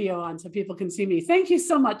my video on so people can see me. Thank you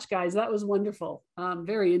so much, guys. That was wonderful.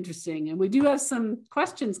 Very interesting. And we do have some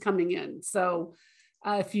questions coming in. So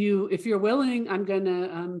if you're willing, I'm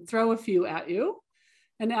gonna throw a few at you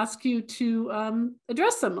and ask you to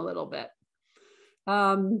address them a little bit.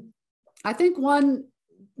 I think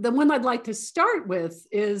the one I'd like to start with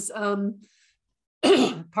is, pardon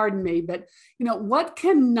me, but what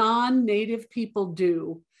can non-native people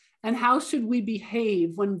do, and how should we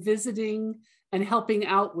behave when visiting and helping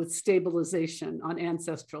out with stabilization on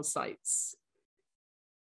ancestral sites?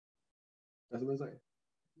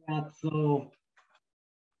 Yeah, so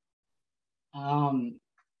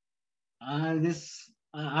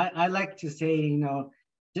I like to say,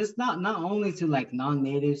 just not only to like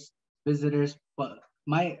non-natives visitors, but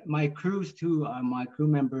my crews too, my crew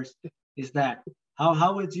members, is that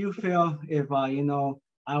how would you feel if I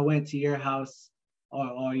went to your house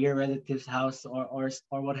or your relative's house or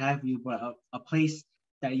what have you, but a place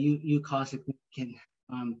that you call significant,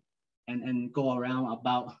 and go around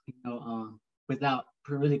about without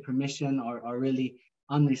really permission or really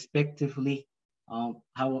unrespectfully. How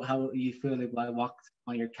you feel if I walked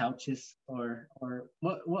on your couches or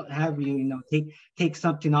what have you, take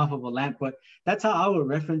something off of a lamp. But that's how I would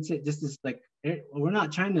reference it. Just as like, we're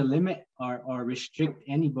not trying to limit or restrict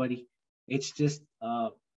anybody. It's just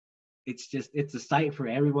it's a site for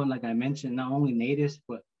everyone, like I mentioned, not only natives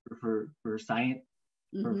but for science,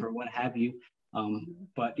 for what have you.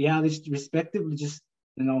 But yeah, just respectively, just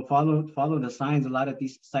follow the signs. A lot of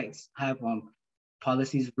these sites have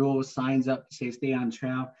policies, rules, signs up to say stay on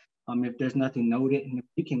trail. If there's nothing noted, and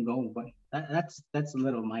you can go. But that's a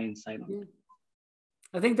little of my insight on it.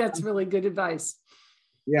 I think that's really good advice.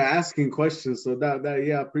 Yeah, asking questions. So that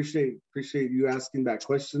appreciate you asking that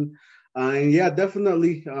question. And yeah,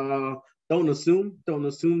 definitely don't assume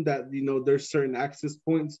that there's certain access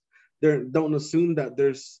points. Don't assume that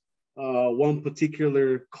there's one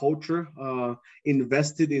particular culture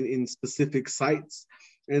invested in specific sites.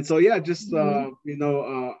 And so yeah, just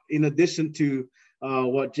in addition to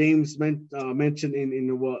what James mentioned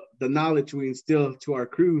in what the knowledge we instill to our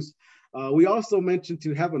crews, we also mentioned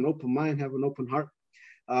to have an open mind, have an open heart.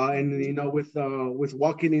 And with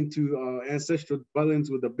walking into ancestral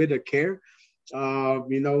dwellings with a bit of care, that's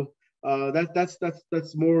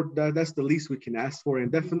the least we can ask for.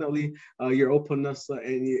 And definitely your openness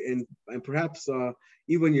and perhaps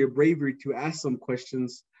even your bravery to ask some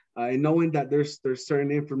questions, and knowing that there's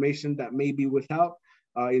certain information that may be without.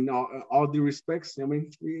 In all due respects, I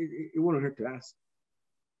mean, it wouldn't hurt to ask.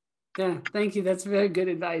 Yeah, thank you. That's very good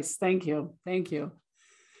advice. Thank you.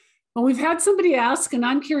 Well, we've had somebody ask, and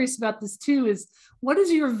I'm curious about this too, is what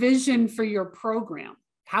is your vision for your program?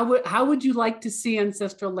 How would you like to see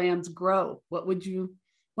ancestral lands grow? What do you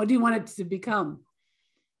want it to become?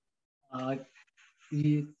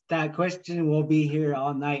 That question will be here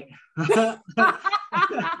all night. But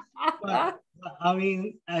I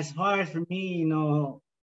mean, as far as for me,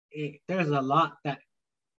 there's a lot that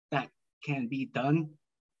can be done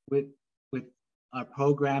with our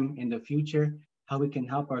program in the future. How we can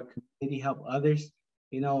help our community, help others.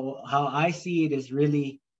 How I see it is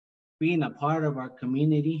really being a part of our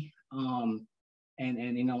community, and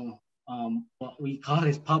what we call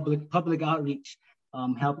is public outreach,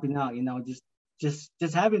 helping out. Just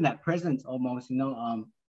having that presence almost.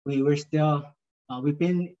 We're still we've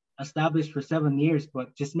been established for 7 years,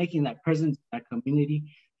 but just making that presence in our community,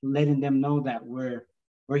 letting them know that we're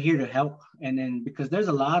here to help. And then, because there's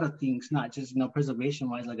a lot of things, not just preservation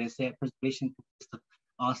wise, like I said, preservation consists of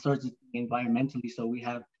all sorts of things environmentally. So we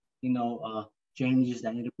have drainages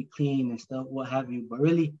that need to be clean and stuff, what have you. But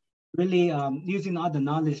really using all the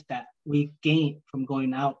knowledge that we gained from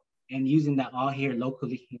going out and using that all here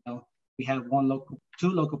locally. We have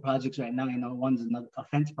two local projects right now. One's a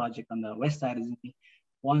fence project on the west side,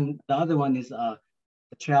 the other one is the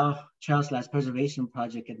trail/preservation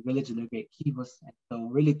project at Village of the Great Kivos. And so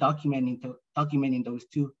really documenting those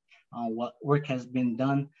two, what work has been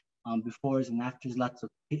done, befores and afters, lots of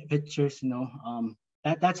pictures.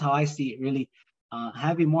 That's how I see it, really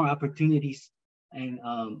having more opportunities and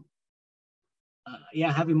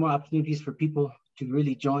yeah, having more opportunities for people to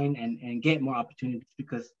really join and get more opportunities,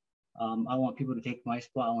 because I want people to take my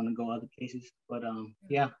spot. I want to go other places, but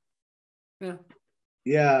yeah.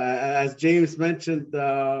 As James mentioned,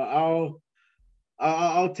 I'll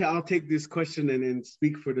take this question and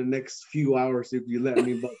speak for the next few hours if you let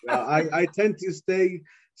me. But I tend to stay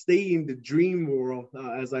in the dream world,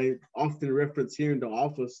 as I often reference here in the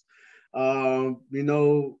office. I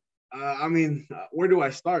mean, where do I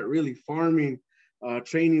start? Really, farming,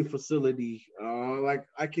 training facility. Like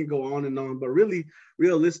I can go on and on, but really,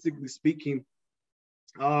 realistically speaking,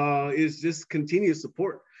 is just continuous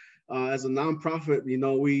support. As a nonprofit,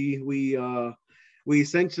 we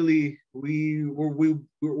essentially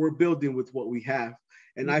we're building with what we have,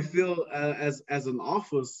 and I feel as an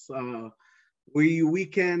office, we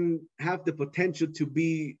can have the potential to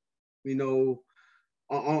be,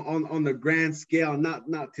 on the grand scale,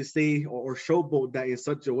 not to say or showboat that in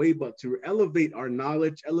such a way, but to elevate our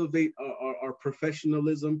knowledge, elevate our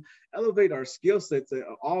professionalism, elevate our skill sets,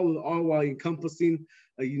 all while encompassing,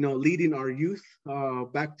 leading our youth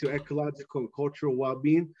back to ecological and cultural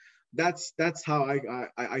well-being. That's how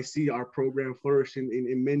I see our program flourishing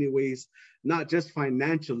in many ways, not just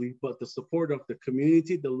financially, but the support of the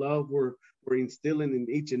community, the love we're instilling in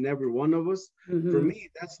each and every one of us. For me,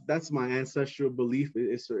 that's my ancestral belief,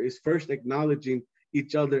 is first acknowledging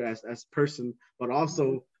each other as person, but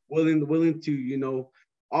also willing to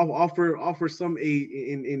offer some aid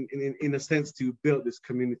in a sense to build this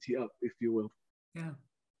community up, if you will.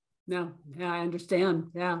 I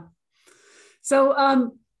understand.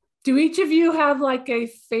 So do each of you have like a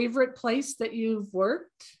favorite place that you've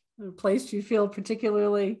worked, a place you feel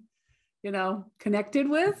particularly connected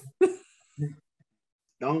with?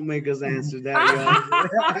 Don't make us answer that.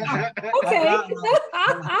 Okay.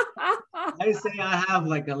 I say I have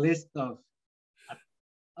like a list of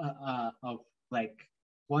like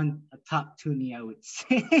a top 20, I would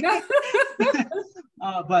say.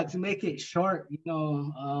 But to make it short,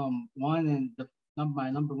 one and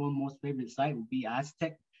my number one most favorite site would be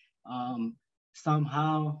Aztec.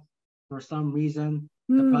 Somehow, for some reason,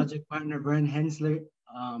 the project partner Vern Hensler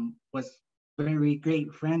was very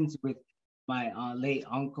great friends with my late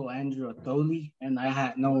uncle Andrew Otholi, and I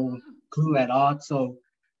had no clue at all. So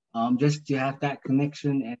just to have that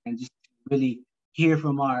connection and just really hear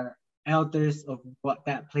from our elders of what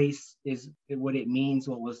that place is, what it means,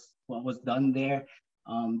 what was done there.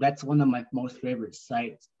 That's one of my most favorite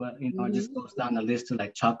sites. But it just goes down the list to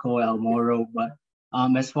like Chaco, El Moro. But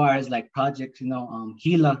as far as like projects,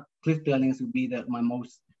 Gila Cliff Dwellings would be my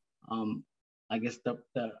most, I guess the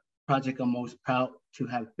project I'm most proud to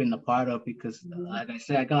have been a part of, because like I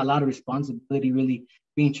said, I got a lot of responsibility, really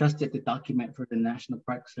being trusted to document for the National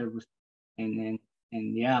Park Service, and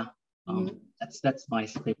that's my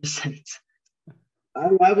favorite site. I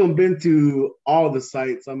haven't been to all the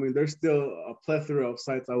sites. I mean, there's still a plethora of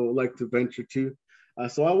sites I would like to venture to.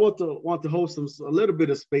 So I want to host a little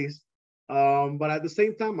bit of space. But at the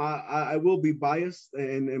same time, I will be biased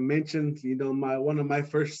and mention, one of my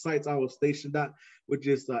first sites I was stationed at, which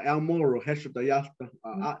is El Moro,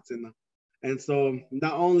 Atsina. And so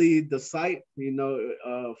not only the site,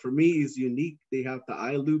 for me is unique. They have the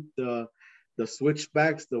eye loop, the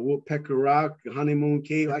switchbacks, the Woodpecker Rock, Honeymoon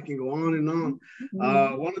Cave. I can go on and on.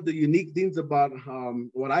 One of the unique things about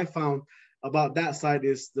what I found about that site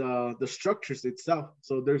is the structures itself.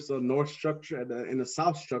 So there's a north structure and a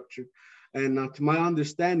south structure. And to my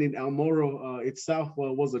understanding, El Moro itself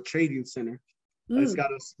was a trading center. It's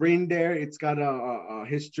got a spring there. It's got a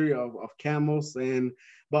history of camels.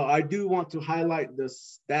 But I do want to highlight the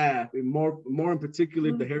staff, and more in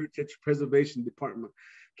particular, the Heritage Preservation Department.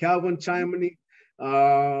 Calvin Chimney,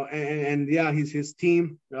 his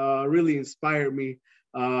team really inspired me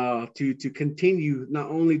to continue not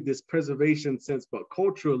only this preservation sense, but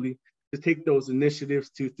culturally to take those initiatives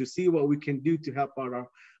to see what we can do to help out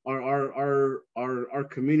our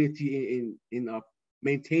community in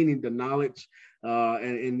maintaining the knowledge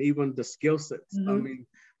and even the skill sets. I mean,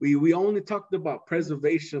 we only talked about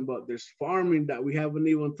preservation, but there's farming that we haven't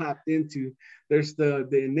even tapped into. There's the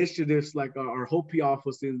initiatives like our Hopi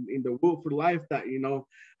office in the Wood for Life that,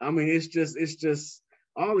 I mean, it's just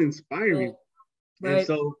all inspiring. Right. And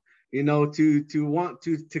so, to want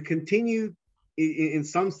to continue in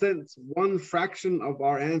some sense, one fraction of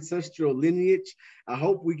our ancestral lineage. I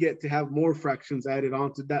hope we get to have more fractions added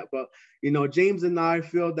onto that. But, James and I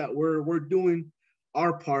feel that we're doing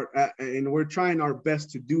our part and we're trying our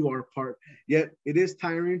best to do our part. Yet it is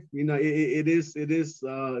tiring. It is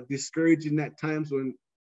discouraging at times when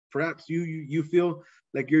perhaps you feel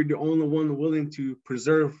like you're the only one willing to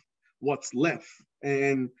preserve what's left.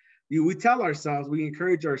 And we tell ourselves, we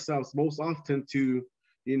encourage ourselves most often to,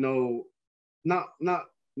 you know, not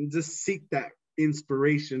just seek that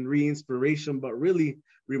inspiration, re-inspiration, but really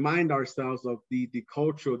remind ourselves of the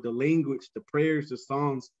culture, the language, the prayers, the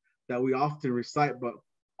songs that we often recite, but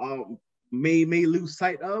may lose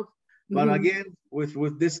sight of. But again,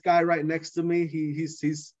 with this guy right next to me, he's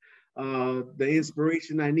the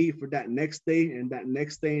inspiration I need for that next day and that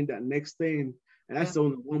next day and that next day. And that's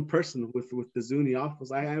only one person with the Zuni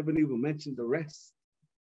office. I haven't even mentioned the rest.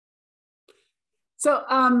 So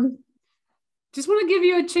just want to give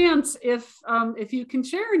you a chance, if you can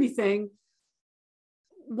share anything,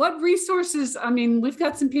 what resources, I mean, we've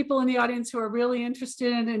got some people in the audience who are really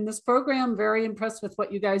interested in this program, very impressed with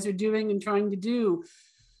what you guys are doing and trying to do.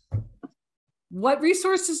 What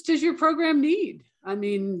resources does your program need? I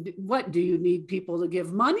mean, what do you need people to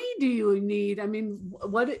give money? Do you need, I mean,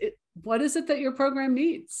 what is it that your program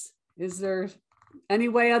needs? Is there any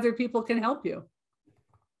way other people can help you?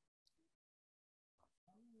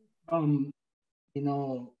 You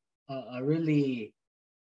know, a really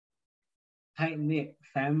tight-knit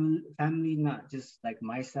family, not just like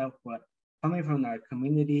myself, but coming from our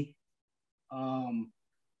community.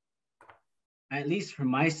 At least for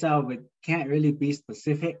myself, it can't really be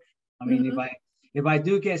specific. I mean, if I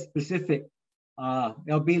do get specific,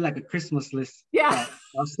 it'll be like a Christmas list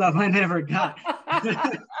of stuff I never got.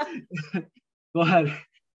 But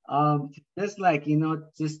just like, you know,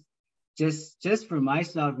 just for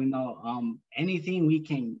myself, you know, anything we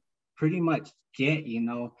can pretty much get, you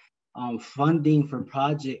know, funding for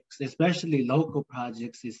projects, especially local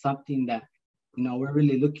projects, is something that, you know, we're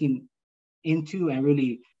really looking into and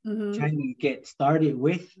really trying to get started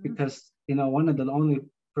with, because, you know, one of the only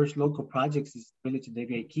first local projects is Village of the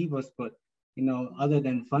Great Kivos. But, you know, other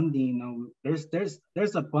than funding, you know,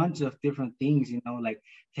 there's a bunch of different things, you know, like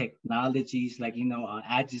technologies, like, you know,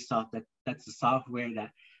 Agisoft, that's a software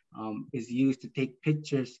that is used to take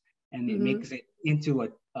pictures, and it makes it into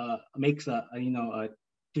makes a you know, a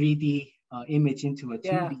 3D image into a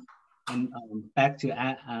 2D. And back to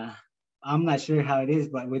I'm not sure how it is,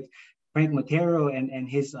 but with Frank Montero and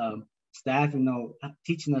his staff, you know,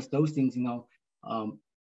 teaching us those things, you know,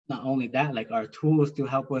 not only that, like our tools to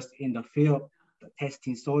help us in the field,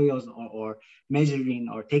 testing soils or measuring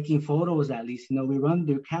or taking photos, at least, you know, we run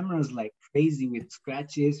through cameras like crazy with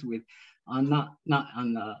scratches, with not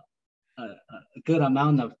on a good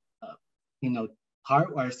amount of you know,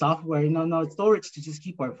 hardware, software, you know, no storage to just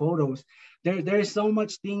keep our photos. There's so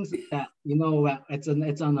much things that, you know, it's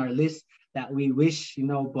on our list that we wish, you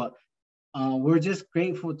know, but we're just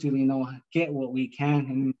grateful to, you know, get what we can,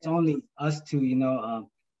 and it's only us to, you know,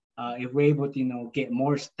 if we're able to, you know, get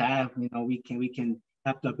more staff, you know, we can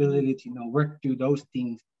have the ability to, you know, work through those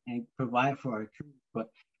things and provide for our crew. But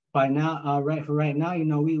by now, right now, you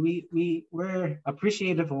know, we're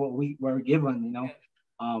appreciative of what we were given, you know.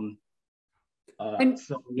 And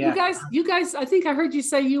so yeah, you guys, I think I heard you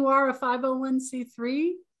say you are a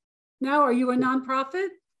 501c3 now. Are you a nonprofit?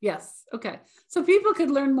 Yes. Okay. So people could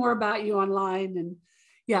learn more about you online, and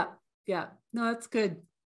yeah. No, that's good.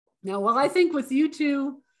 No, well, I think with you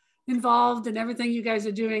two involved and everything you guys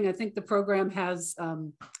are doing, I think the program has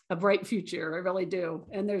a bright future. I really do.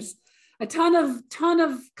 And there's a ton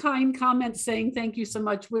of kind comments saying thank you so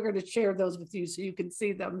much. We're going to share those with you so you can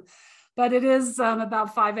see them. But it is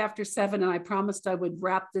about 7:05, and I promised I would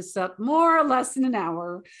wrap this up more or less in an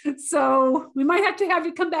hour. So we might have to have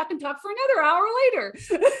you come back and talk for another hour later.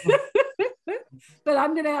 But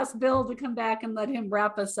I'm going to ask Bill to come back and let him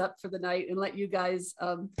wrap us up for the night and let you guys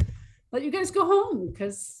go home,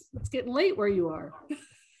 because it's getting late where you are.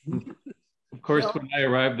 Of course, when I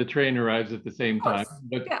arrive, the train arrives at the same time.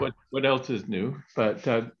 But yeah. what else is new? But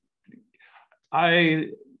I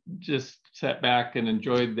just sat back and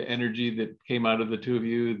enjoyed the energy that came out of the two of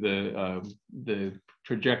you, the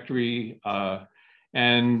trajectory,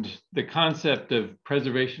 and the concept of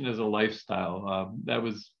preservation as a lifestyle. That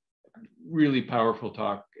was really powerful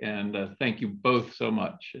talk, and thank you both so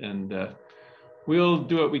much. And we'll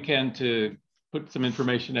do what we can to put some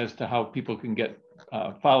information as to how people can get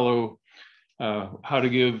follow how to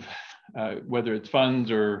give, whether it's funds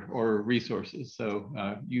or resources. So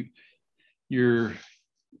you're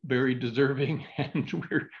very deserving, and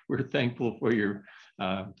we're thankful for your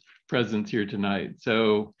presence here tonight.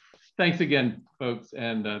 So thanks again, folks,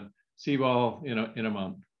 and see you all in a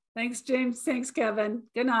month. Thanks, James. Thanks, Kevin.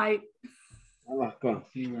 Good night. Go on.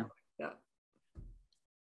 See you.